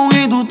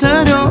오봉이도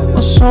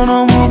데려와서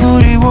너무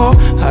그리워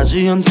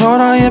하지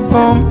않더라.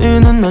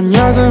 예범이는 난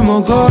약을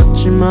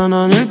먹었지만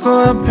아닐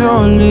거야.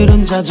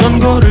 별일은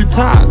자전거를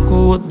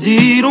타고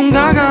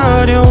어디론가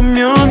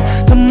가려면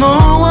단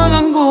너와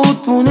간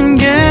곳 보는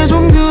게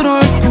좀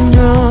그럴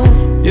뿐이야.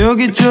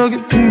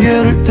 여기저기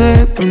핑계를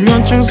대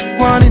불면증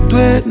습관이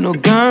돼.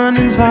 너가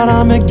아닌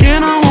사람에게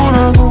널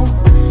원하고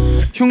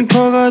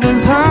흉터가 된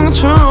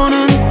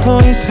상처는 더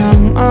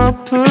이상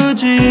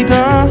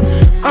아프지가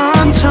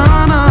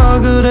않잖아.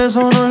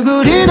 그래서 널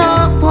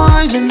그리나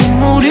봐. 이제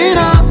눈물이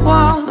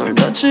나와. 널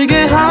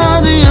다치게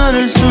하지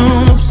않을 순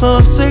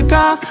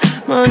없었을까.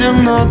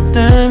 만약 나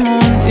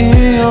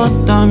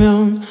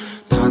때문이었다면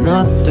다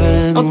나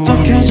때문.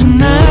 어떻게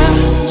지내?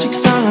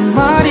 식상한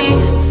말이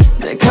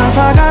내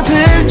가사가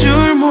될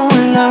줄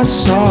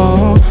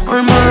몰랐어.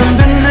 얼마 안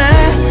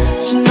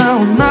됐네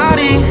지나온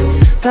날이.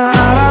 다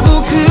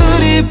알아도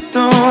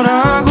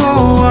그립더라고.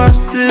 I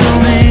still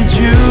need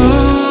you.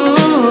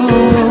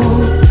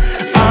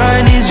 I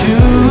need you.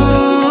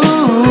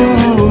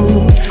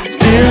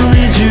 Still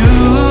need you.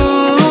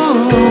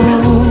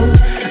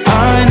 I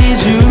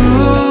need you.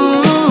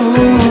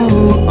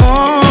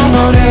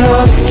 널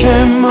이렇게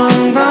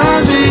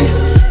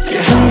망가지게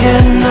한 게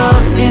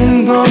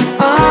나인 건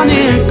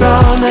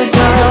아닐까.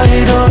 내가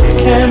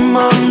이렇게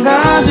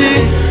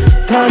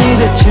망가지다니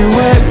대체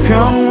왜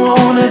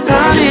병원에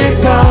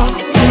다닐까.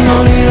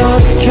 널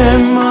이렇게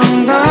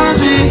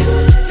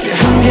망가지게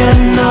한 게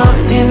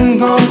나인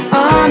건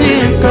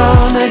아닐까.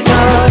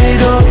 내가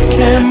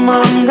이렇게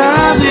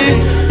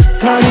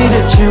망가지다니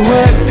대체 왜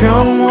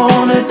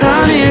병원에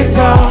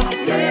다닐까.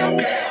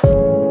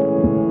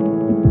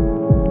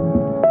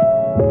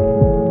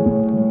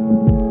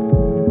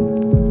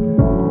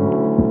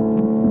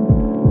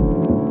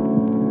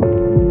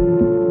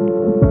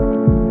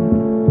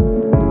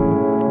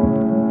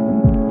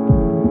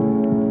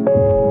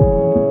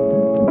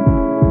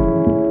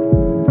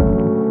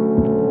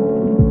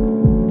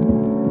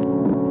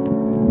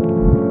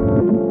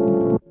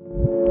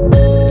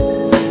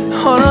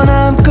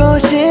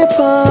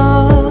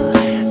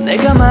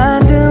 내가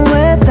만든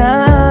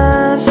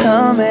외딴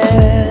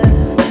섬에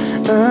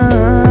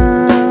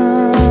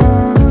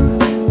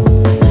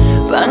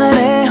방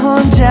안에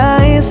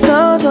혼자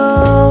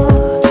있어도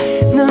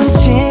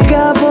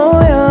눈치가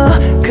보여.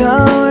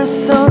 거울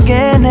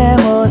속에 내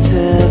모습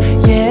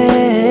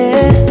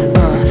yeah.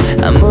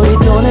 아무리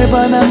돈을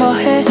벌면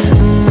뭐해.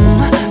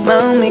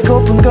 마음이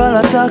고픈 걸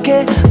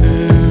어떡해.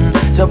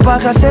 저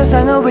바깥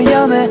세상은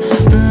위험해.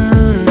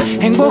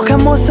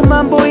 행복한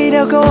모습만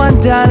보이려고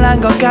한달란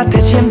것 같아.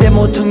 침대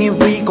모퉁이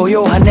위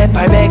고요한 내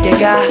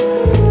발베개가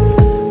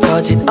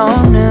거짓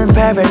없는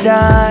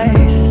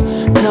paradise.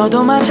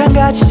 너도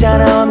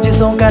마찬가지잖아.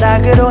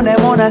 엄지손가락으로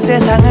네모난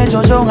세상을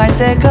조종할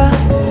때가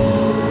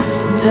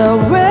더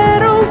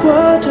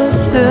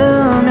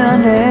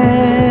외로워졌으면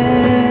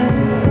해.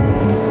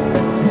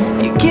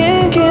 이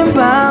긴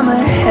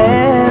밤을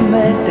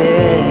헤맬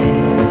때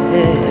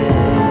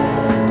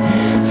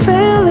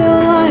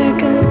Feeling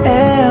like an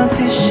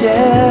empty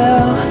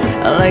shell.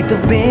 I like to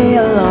be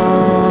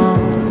alone.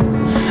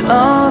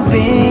 Oh,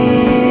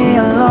 be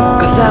alone.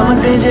 Cause I'm a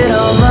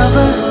digital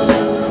lover.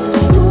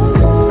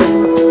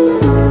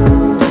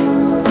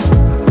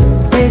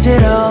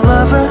 Digital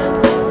lover.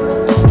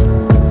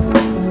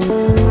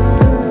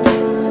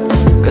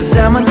 Cause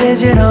I'm a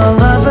digital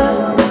lover.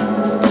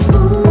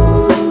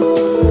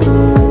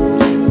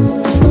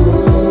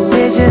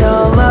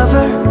 Digital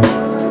lover.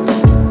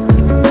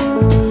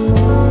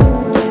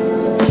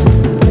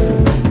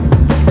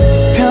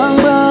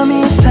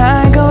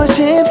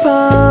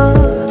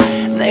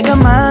 내가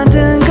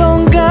만든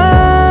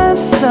공간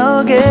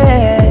속에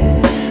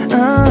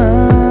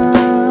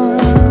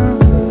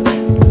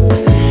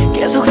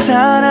계속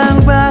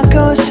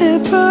사랑받고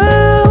싶어.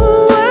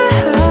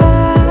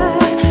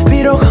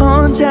 비록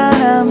혼자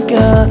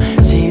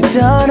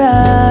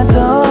남겨지더라도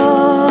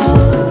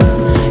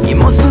이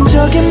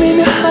모순적인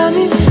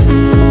미묘함이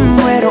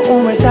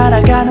외로움을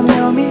살아가는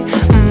묘미.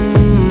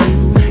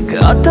 그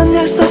어떤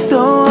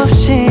약속도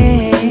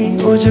없이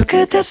우주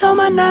끝에서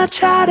만나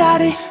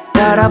차라리.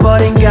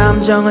 달아버린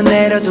감정은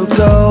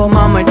내려두고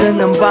맘을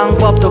듣는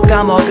방법도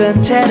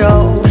까먹은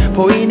채로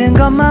보이는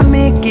것만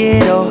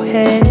믿기로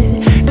해.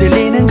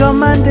 들리는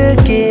것만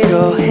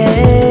듣기로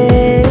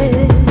해.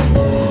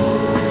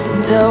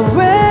 더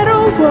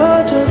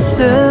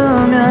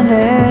외로워졌으면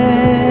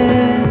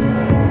해.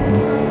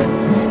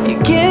 이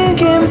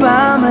긴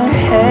밤을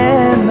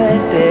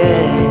헤맬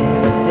때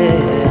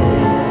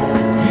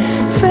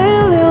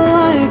Feeling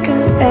like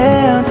an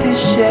empty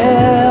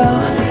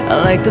shell. I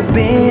like to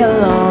be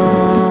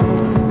alone.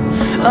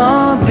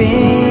 Oh,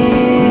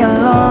 be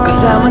alone.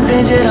 Cause I'm a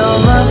digital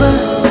lover.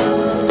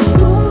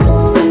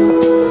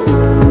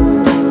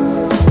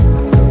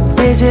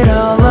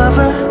 Digital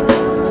lover.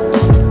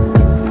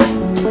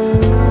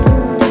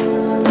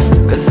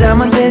 Cause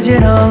I'm a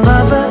digital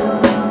lover.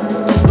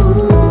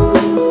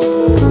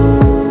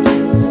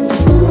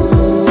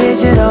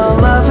 Digital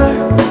lover.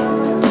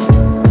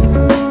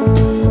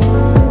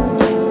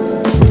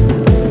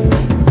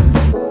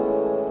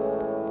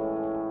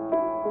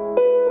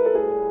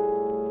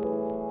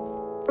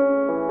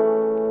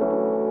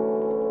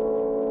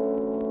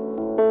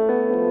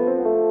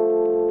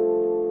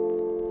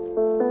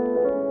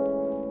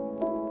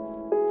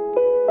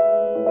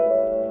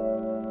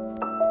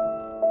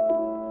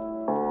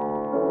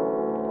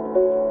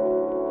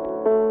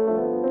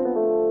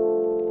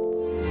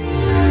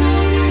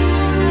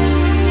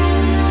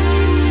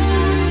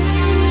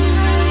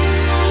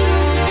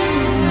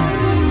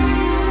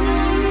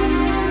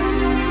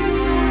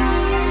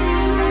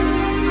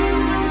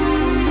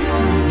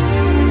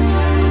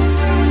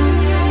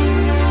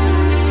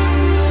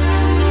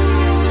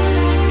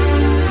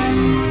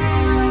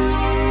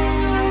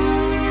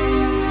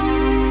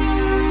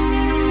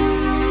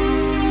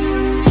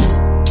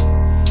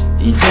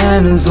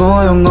 이제는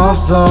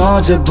소용없어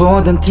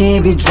어제보단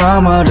TV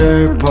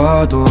드라마를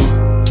봐도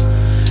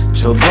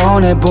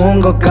저번에 본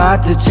것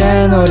같은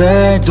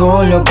채널을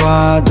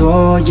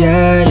돌려봐도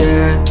yeah,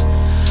 yeah.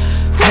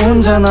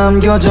 혼자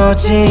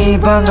남겨졌지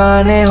방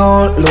안에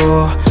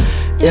홀로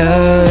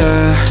yeah,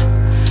 yeah.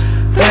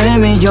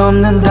 의미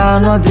없는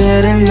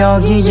단어들을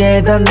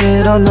여기에다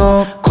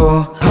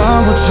늘어놓고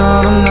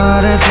바보처럼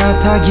나를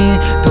탓하기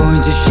또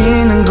이제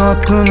쉬는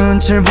것도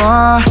눈치를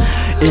봐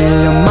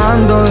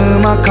 1년만 더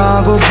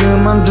음악하고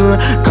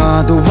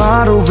그만둘까도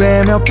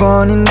하루에 몇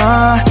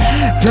번이나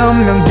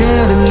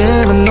변명들은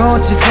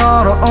늘어놓지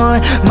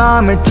서러운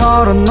맘을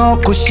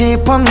털어놓고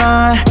싶어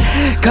날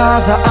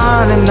가사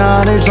안에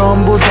나를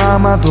전부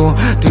담아도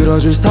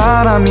들어줄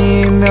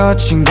사람이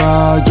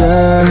몇인가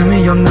yeah.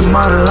 의미 없는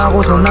말을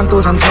하고서 난 또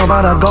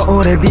상처받아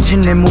거울에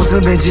비친 내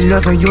모습에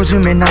질려서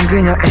요즘에 난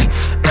그냥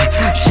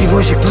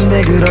쉬고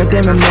싶은데 그럴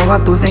때면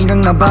너가 또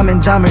생각나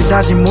밤엔 잠을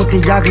자지 못해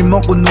약을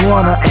먹고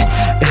누워나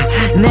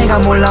내가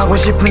뭘 하고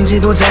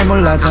싶은지도 잘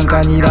몰라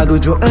잠깐이라도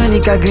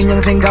좋으니까 그냥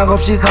생각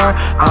없이 살아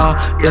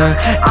yeah.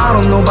 I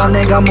don't know about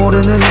내가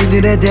모르는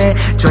이들에 대해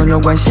전혀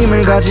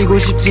관심을 가지고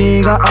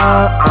싶지가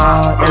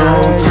않아 yeah.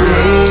 Oh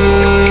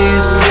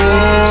please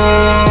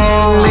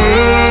leave me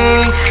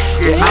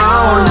yeah, I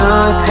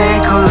wanna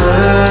take a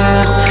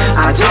look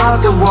I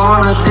just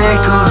wanna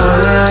take a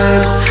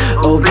look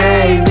Oh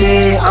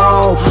baby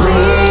oh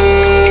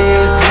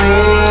please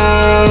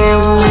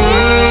leave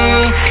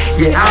me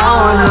yeah I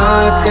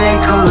wanna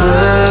take a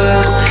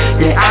look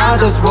yeah I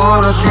just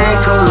wanna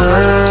take a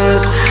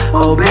look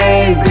Oh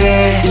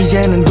baby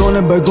이제는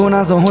돈을 벌고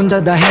나서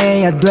혼자 다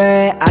해야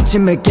돼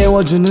아침에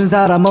깨워주는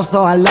사람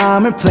없어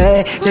알람을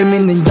play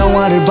재밌는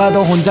영화를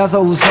봐도 혼자서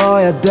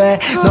웃어야 돼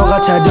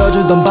너가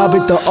차려주던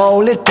밥을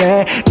떠올릴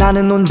때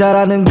나는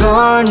혼자라는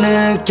걸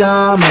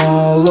느껴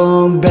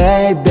alone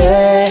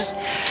baby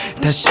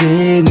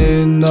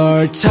다시는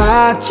널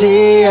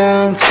찾지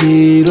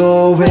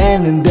않기로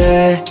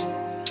했는데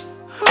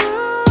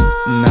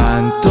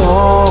난 또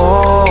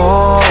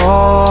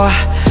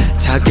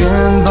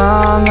작은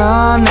방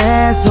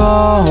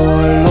안에서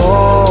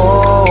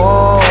홀로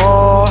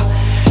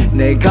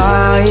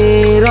내가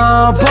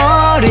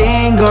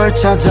잃어버린 걸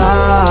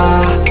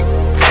찾아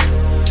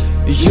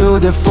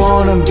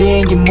휴대폰은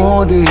비행기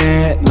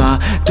모드에 놔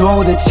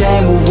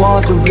도대체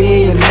무엇을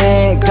위해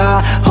내가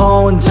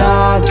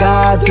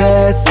혼자가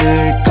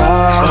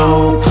됐을까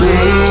Oh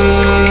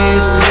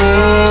please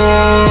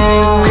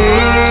leave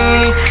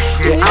me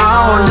Yeah I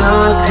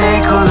wanna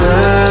take a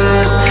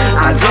look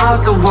I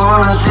just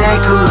wanna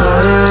take a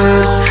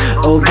look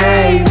Oh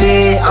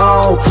baby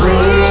oh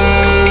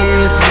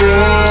please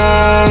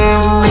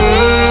leave me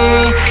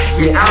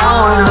Yeah I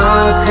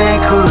wanna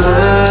take a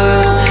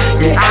look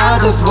Yeah I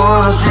just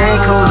wanna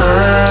take a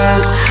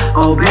look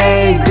Oh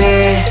baby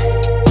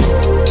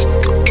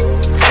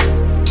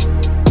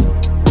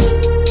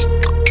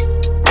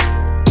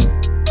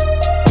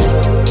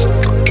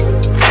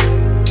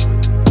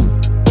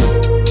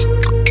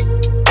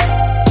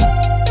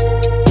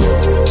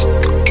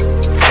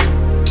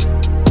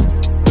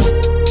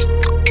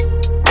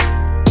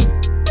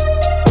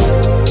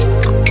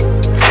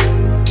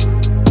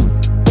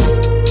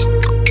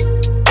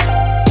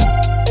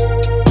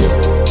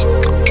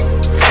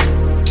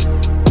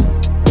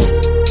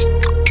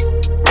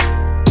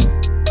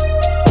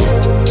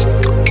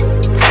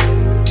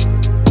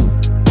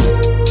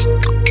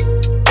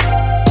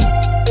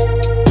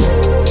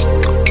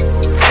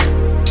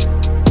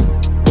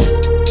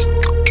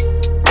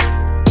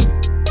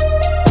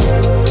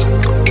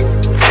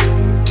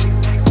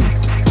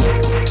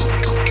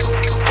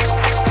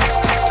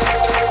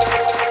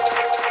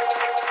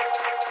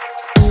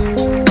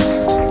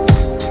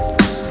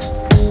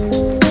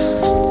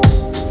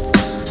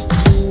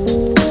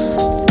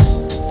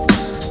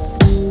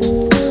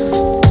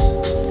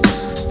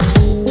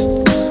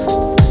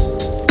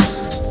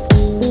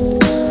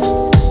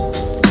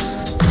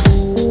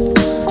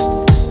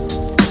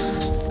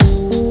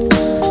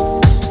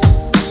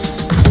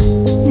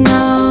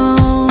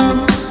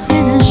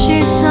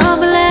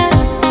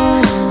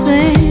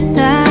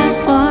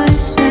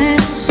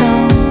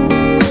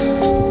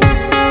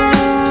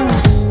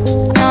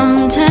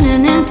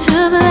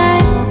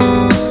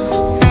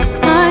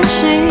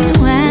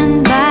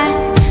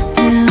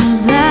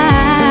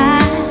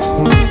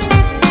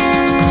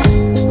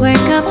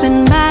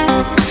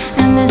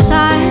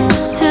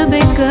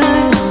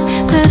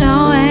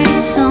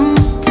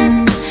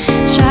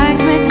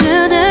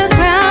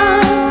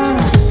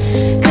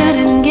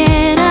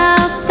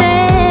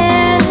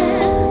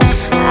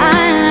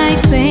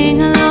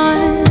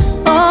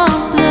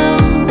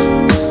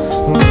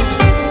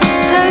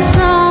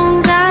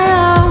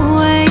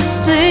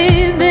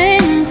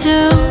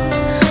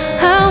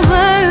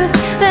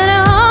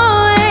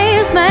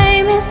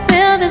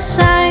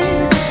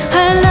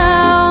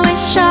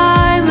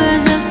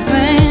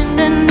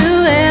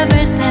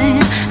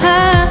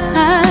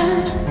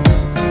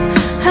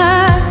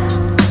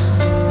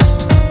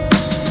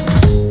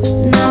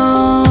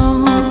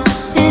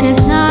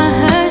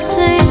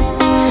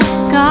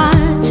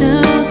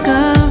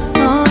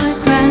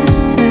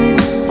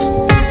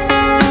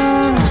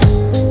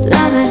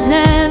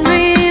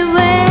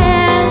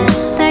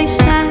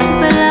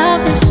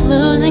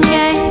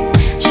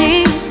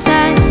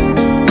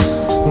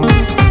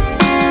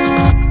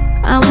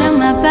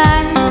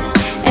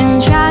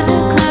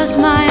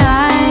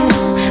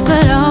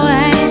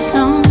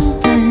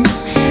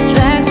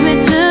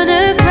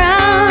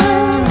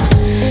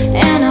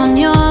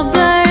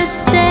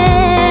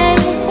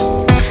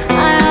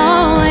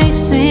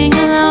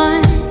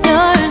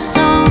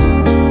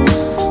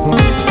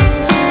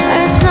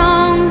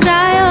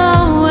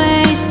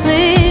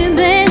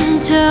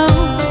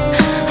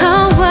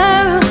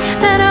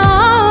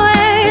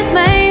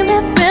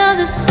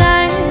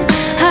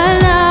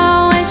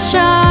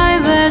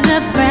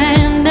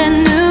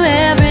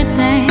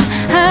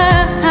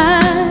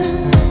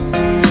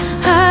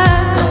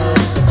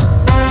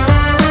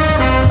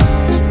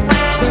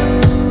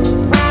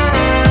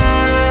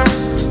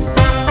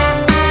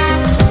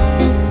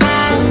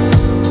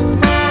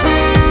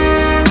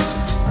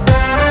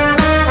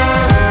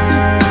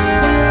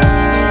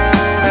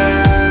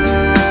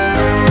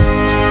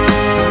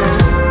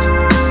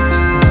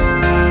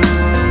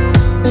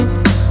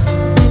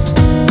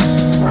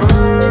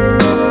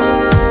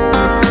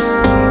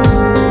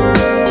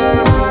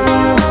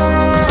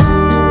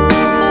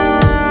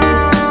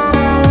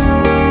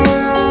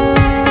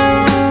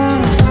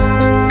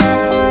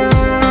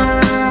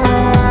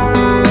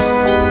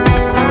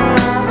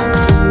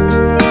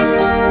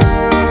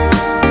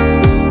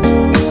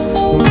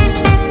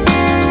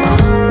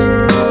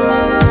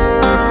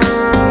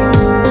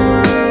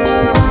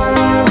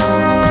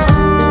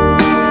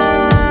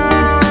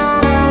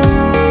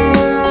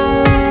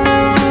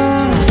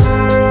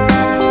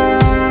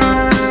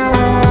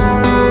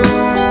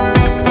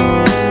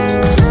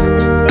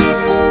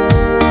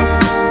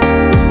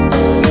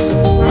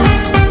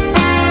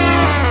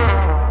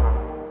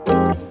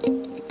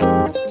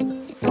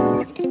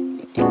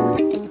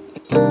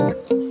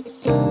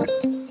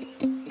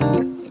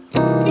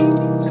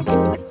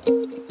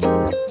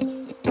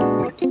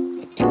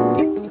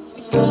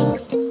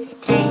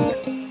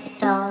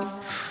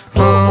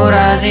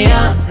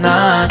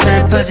않아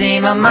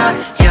슬프지만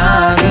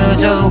말야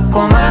그저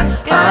웃고 말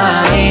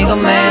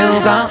이건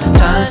매우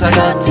감탄사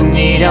같은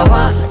일이야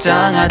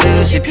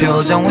화장하듯이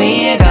표정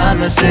위에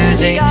가면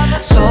쓰지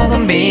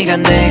소금비가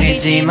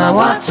내리지만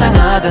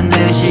화장하던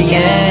듯이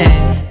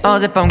yeah.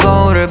 어젯밤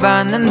거울을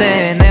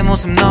봤는데 내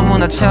모습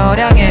너무나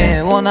처량해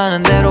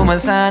원하는 대로만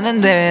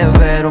사는데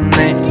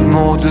외롭네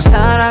모두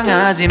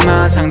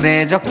사랑하지만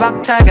상대적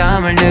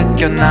박탈감을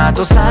느껴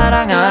나도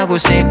사랑하고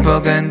싶어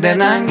근데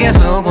난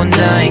계속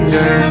혼자인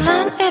걸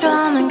나만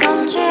이러는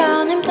건지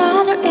아님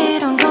다들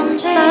이런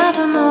건지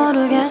나도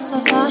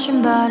모르겠어서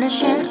신발을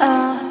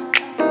신어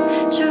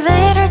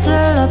주위를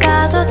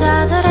둘러봐도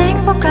다들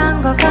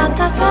행복한 것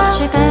같아서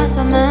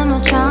집에서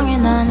메모장에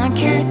난 안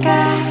킬게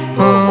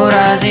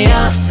우울하지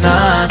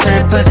않아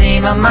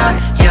슬프지만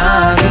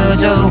말야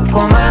그저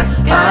웃고 말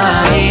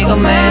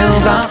이건 매우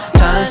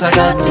감탄사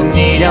같은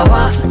일이야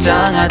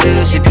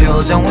화장하듯이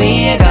표정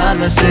위에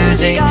가면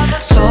쓰지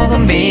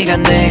소금비가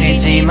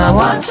내리지만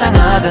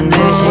화장하던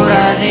듯이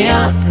우울하지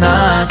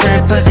않아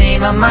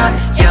슬프지만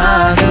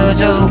말야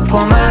그저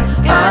웃고 말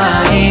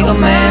이건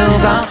매우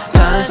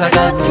감탄사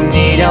같은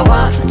일이야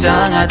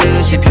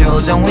화장하듯이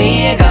표정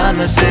위에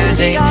가면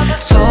쓰지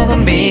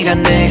소금비가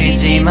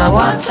내리지만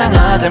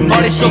화장하던 듯이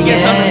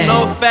머릿속에서는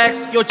no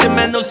facts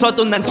요즘엔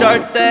웃어도 난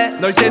절대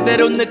널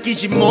제대로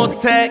느끼지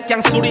못해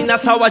그냥 술이나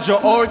사와줘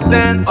올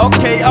땐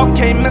Okay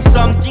okay man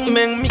something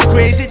make me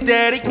crazy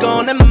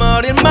때리고 내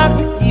머리를 막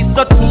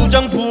있어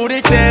투정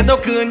부릴 때도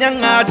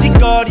그냥 아직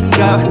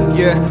어린가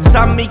yeah.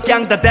 Stop me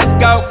그냥 다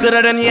됐고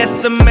그러려니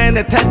했음에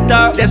내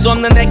태도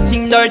재수없는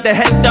액팅 널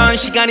대했던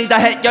시간이 다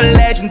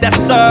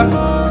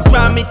해결해준댔어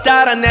Drive me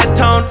따라 내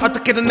톤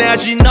어떻게든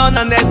내야지 넌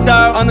안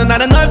했다 어느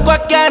날은 널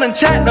꽉 깨는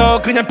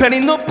채로 그냥 편히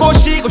눕고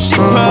쉬고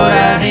싶어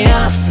우울하지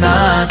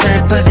않아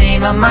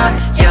슬프지만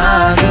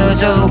말야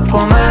그저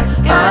웃고 말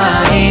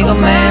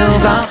이건 매우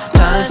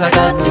감탄사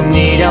같은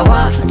일이야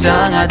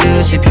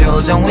화장하듯이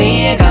표정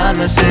위에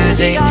가면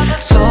쓰지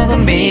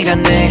소금비가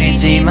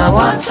내리지만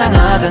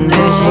화장하던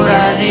듯이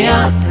우울하지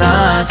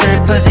않아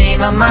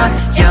슬프지만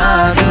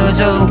말야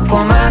그저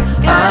웃고 말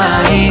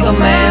이건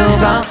매우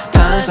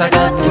감탄사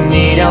같은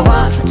일이야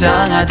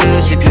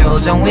화장하듯이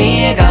표정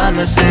위에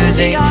가면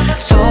쓰지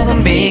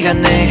소금비가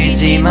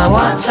내리지만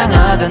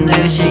화장하던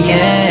듯이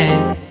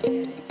yeah.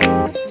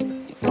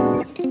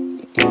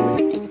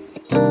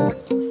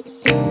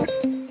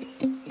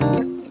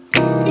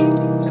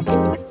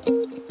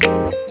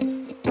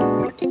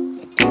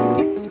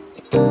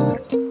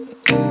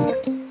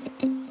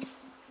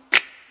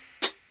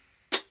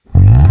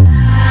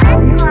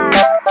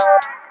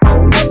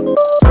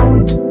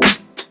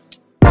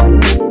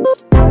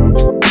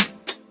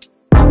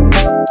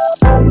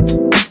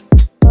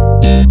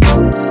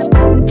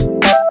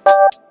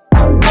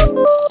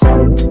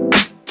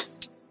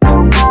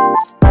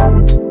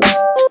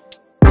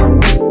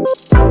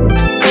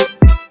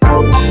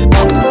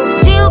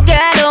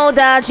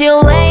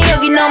 질래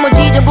여기 너무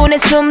지저분해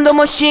숨도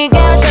못 쉬게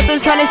어쨌든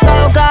산에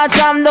쌓여가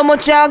잠도 못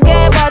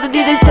자게 봐도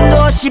니들 틈도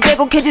없이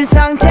배고해진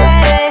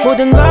상태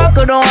모든 걸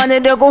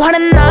끌어안으려고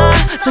하는 나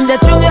존재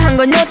중요한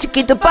건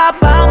놓치기도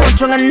바빠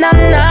멍청한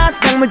난나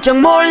상물적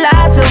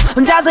몰라서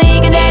혼자서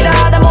이겨내려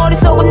하다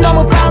머릿속은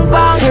너무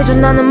빵빵해져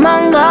나는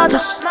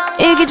망가졌어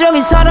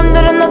이기적인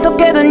사람들은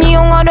어떻게든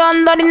이용하려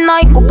한다니 나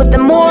있고 그때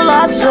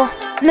몰랐어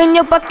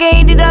능력 밖의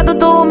일이라도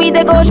도움이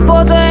되고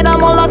싶어서 해라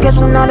몰라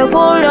계속 나를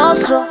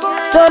굴렸어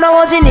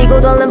더러워진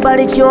이곳 얼른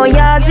빨리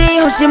지워야지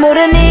혹시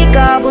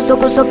모르니까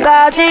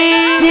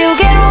구석구석까지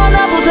지우개로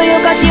하나부터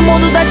열까지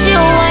모두 다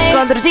지울래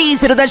건드려지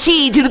새로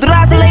다시 뒤로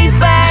돌아서 lay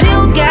flat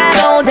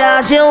지우개로 다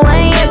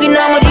지울래 여기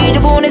너무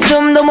지저분해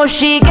숨도 못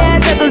쉬게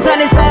쳤던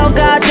산에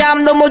쌓여가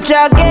잠도 못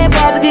자게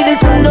봐도 니들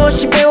숨도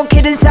없이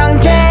배고프는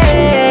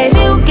상태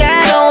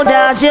지우개로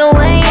다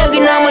지울래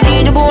여기 너무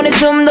지저분해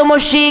숨도 못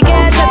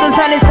쉬게 쳤던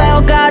산에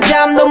쌓여가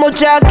잠도 못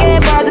자게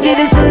봐도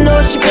니들 숨도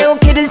없이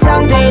배고프는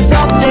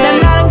상태에서 지난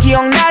날은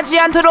기억나지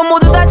않도록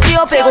모두 다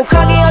지워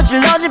빼곡하게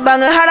어질러진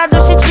방을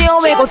하나둘씩 지워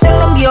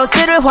왜곡됐던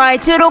기억들을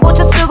화이트로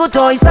고쳐 쓰고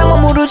더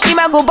이상은 모르지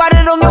말고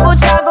발을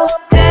옮겨보자고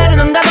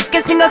때로는 가볍게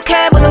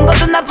생각해보는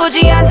것도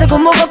나쁘지 않다고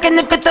무겁게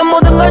느꼈던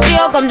모든 걸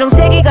지워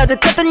검정색이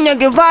가득했던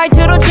여기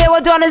화이트로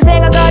채워두는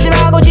생각하지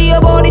말고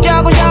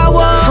지워버리자고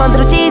샤워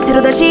건드려지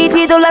새로 다시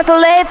뒤돌아서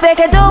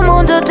레이팩해도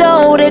모두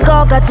떠오를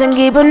것 같은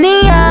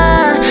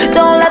기분이야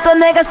떠올랐던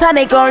내가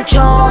산에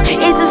걸쳐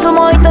있을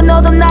숨어있던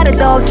어둠 나를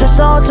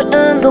덮쳐서 저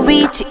은근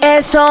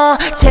위치에서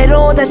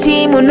채로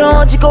다시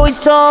무너지고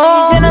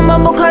있어 이제는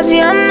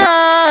반복하지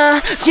않아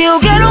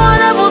지우개로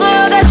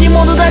하나부터 열까지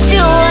모두 다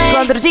지울래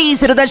건드려지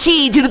새로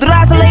다시 뒤로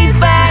돌아서 lay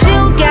flat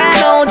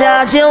지우개로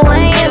다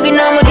지울래 여기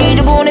너무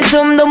지저분해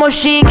숨도 못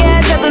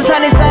쉬게 쳤던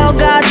산에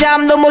쌓여가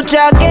잠도 못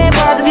자게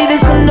봐도 니들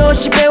숨도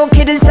없이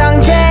배고프는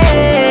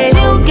상태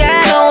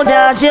지우개로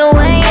다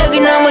지울래 여기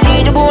너무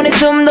지저분해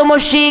숨도 못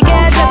쉬게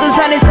쳤던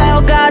산에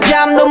쌓여가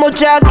잠도 못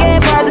자게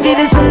봐도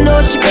니들 숨도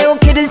없이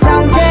배고프는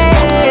상태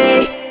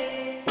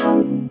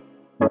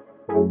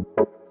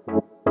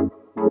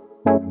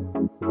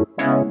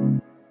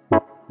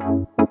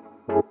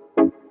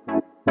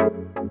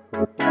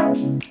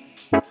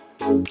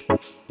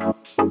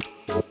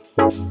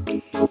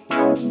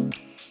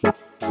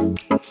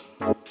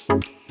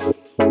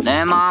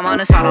내 마음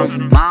안에 사랑,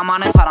 마음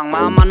안에 사랑,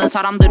 마음 맞는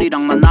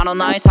사람들이랑만 나눠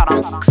나의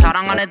사랑. 그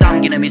사랑 안에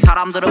담긴 의미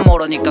사람들은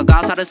모르니까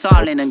가사를 써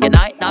알리는 게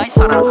나의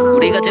사랑.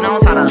 우리가 지나온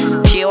사랑,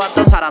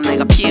 피해왔던 사람,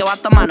 내가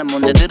피해왔던 많은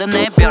문제들은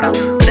내 벼랑.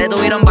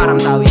 그래도 이런 바람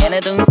따위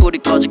얘네들 불이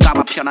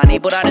꺼질까봐 편한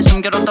이불 아래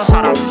숨겨뒀던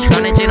사랑.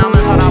 시간이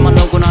지나면 사람은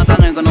누구나 다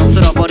늙은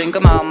옥슬어버린 그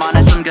마음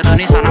안에 숨겨둔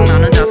이 사랑.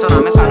 나는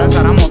자살하며 사는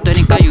사람 못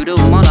되니까 유료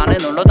음원 안에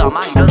눌러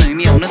담아 이런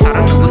의미 없는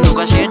사랑.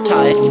 누가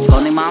싫다해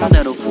그건 네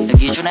마음대로 내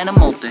기준에는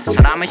못돼.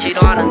 사람을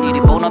싫어하는 일이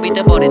본업이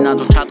돼버린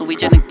나조차도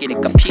이제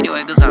느끼니까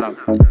필요해 그 사람.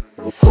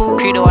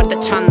 필요할 때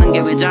찾는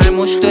게 왜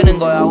잘못이 되는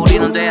거야.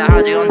 우리는 돼야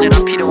하지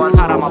언제나 필요한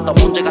사람. 어떤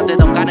문제가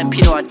되던 간에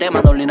필요할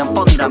때만 올리는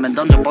뻔이라면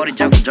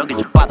던져버리자고 저기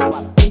저 바다.